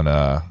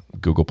on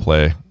Google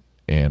Play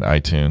and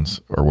iTunes,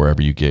 or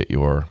wherever you get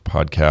your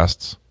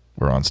podcasts.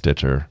 We're on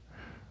Stitcher.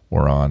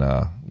 We're on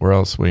where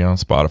else? We're on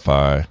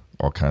Spotify,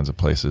 all kinds of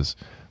places.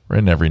 We're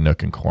in every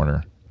nook and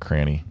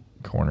cranny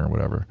corner,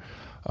 whatever.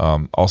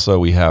 Also,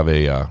 we have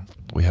a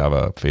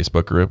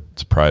Facebook group.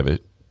 It's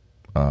private,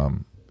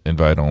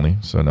 invite only,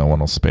 so no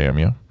one will spam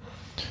you.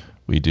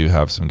 We do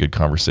have some good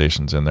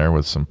conversations in there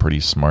with some pretty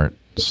smart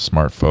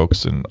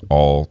folks in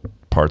all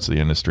parts of the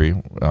industry.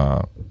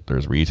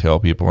 There's retail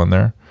people in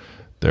there.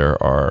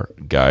 There are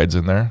guides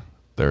in there.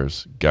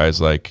 There's guys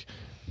like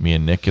me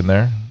and Nick in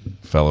there,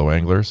 fellow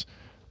anglers.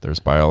 There's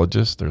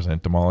biologists. There's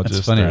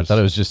entomologists. That's funny. I thought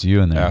it was just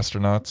you in there.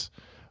 Astronauts.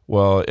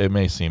 Well, it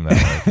may seem that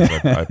way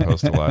because I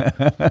post a lot,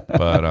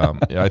 but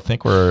I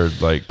think we're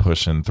like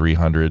pushing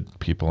 300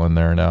 people in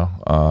there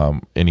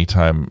now.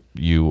 Anytime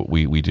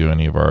we do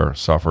any of our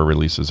software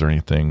releases or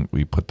anything,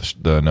 we put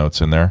the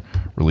notes in there,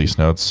 release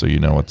notes, so you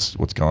know what's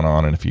going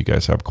on. And if you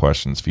guys have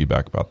questions,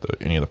 feedback about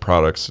any of the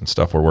products and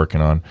stuff we're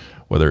working on,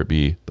 whether it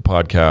be the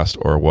podcast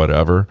or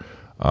whatever,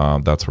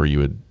 that's where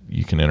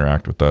you can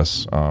interact with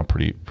us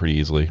pretty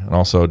easily. And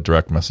also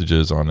direct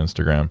messages on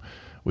Instagram.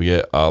 We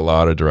get a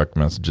lot of direct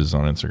messages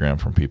on Instagram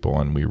from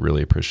people, and we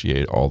really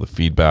appreciate all the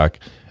feedback,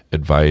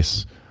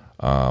 advice,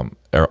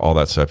 all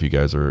that stuff you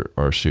guys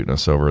are shooting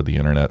us over the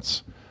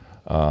internets.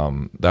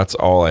 That's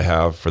all I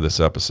have for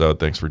this episode.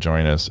 Thanks for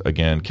joining us.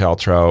 Again,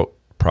 CalTrout,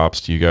 props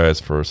to you guys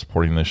for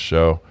supporting this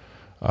show.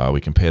 We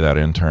can pay that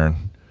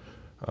intern,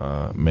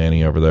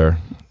 Manny over there,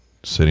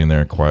 sitting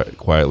there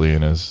quietly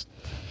in his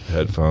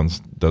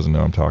headphones. Doesn't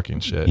know I'm talking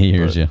shit. He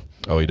hears you.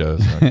 Oh, he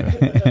does?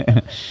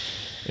 Okay.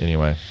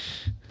 Anyway.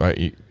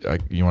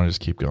 You want to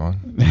just keep going?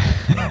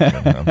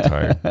 Okay, I'm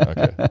tired.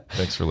 Okay.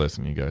 Thanks for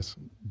listening, you guys.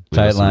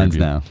 Tight lines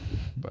now.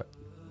 Bye.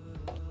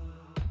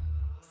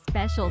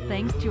 Special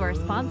thanks to our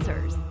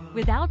sponsors.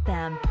 Without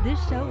them, this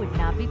show would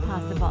not be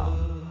possible.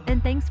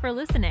 And thanks for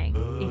listening.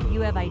 If you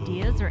have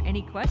ideas or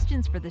any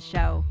questions for the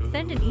show,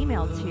 send an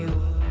email to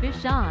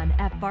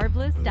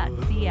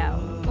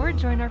fishon@barbless.co or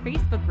join our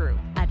Facebook group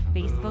at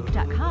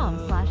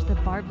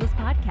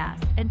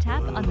facebook.com/thebarblisspodcast and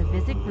tap on the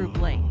visit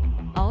group link.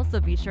 Also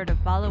be sure to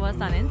follow us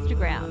on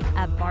Instagram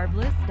at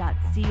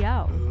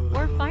barbless.co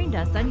or find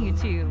us on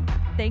YouTube.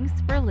 Thanks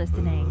for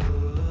listening.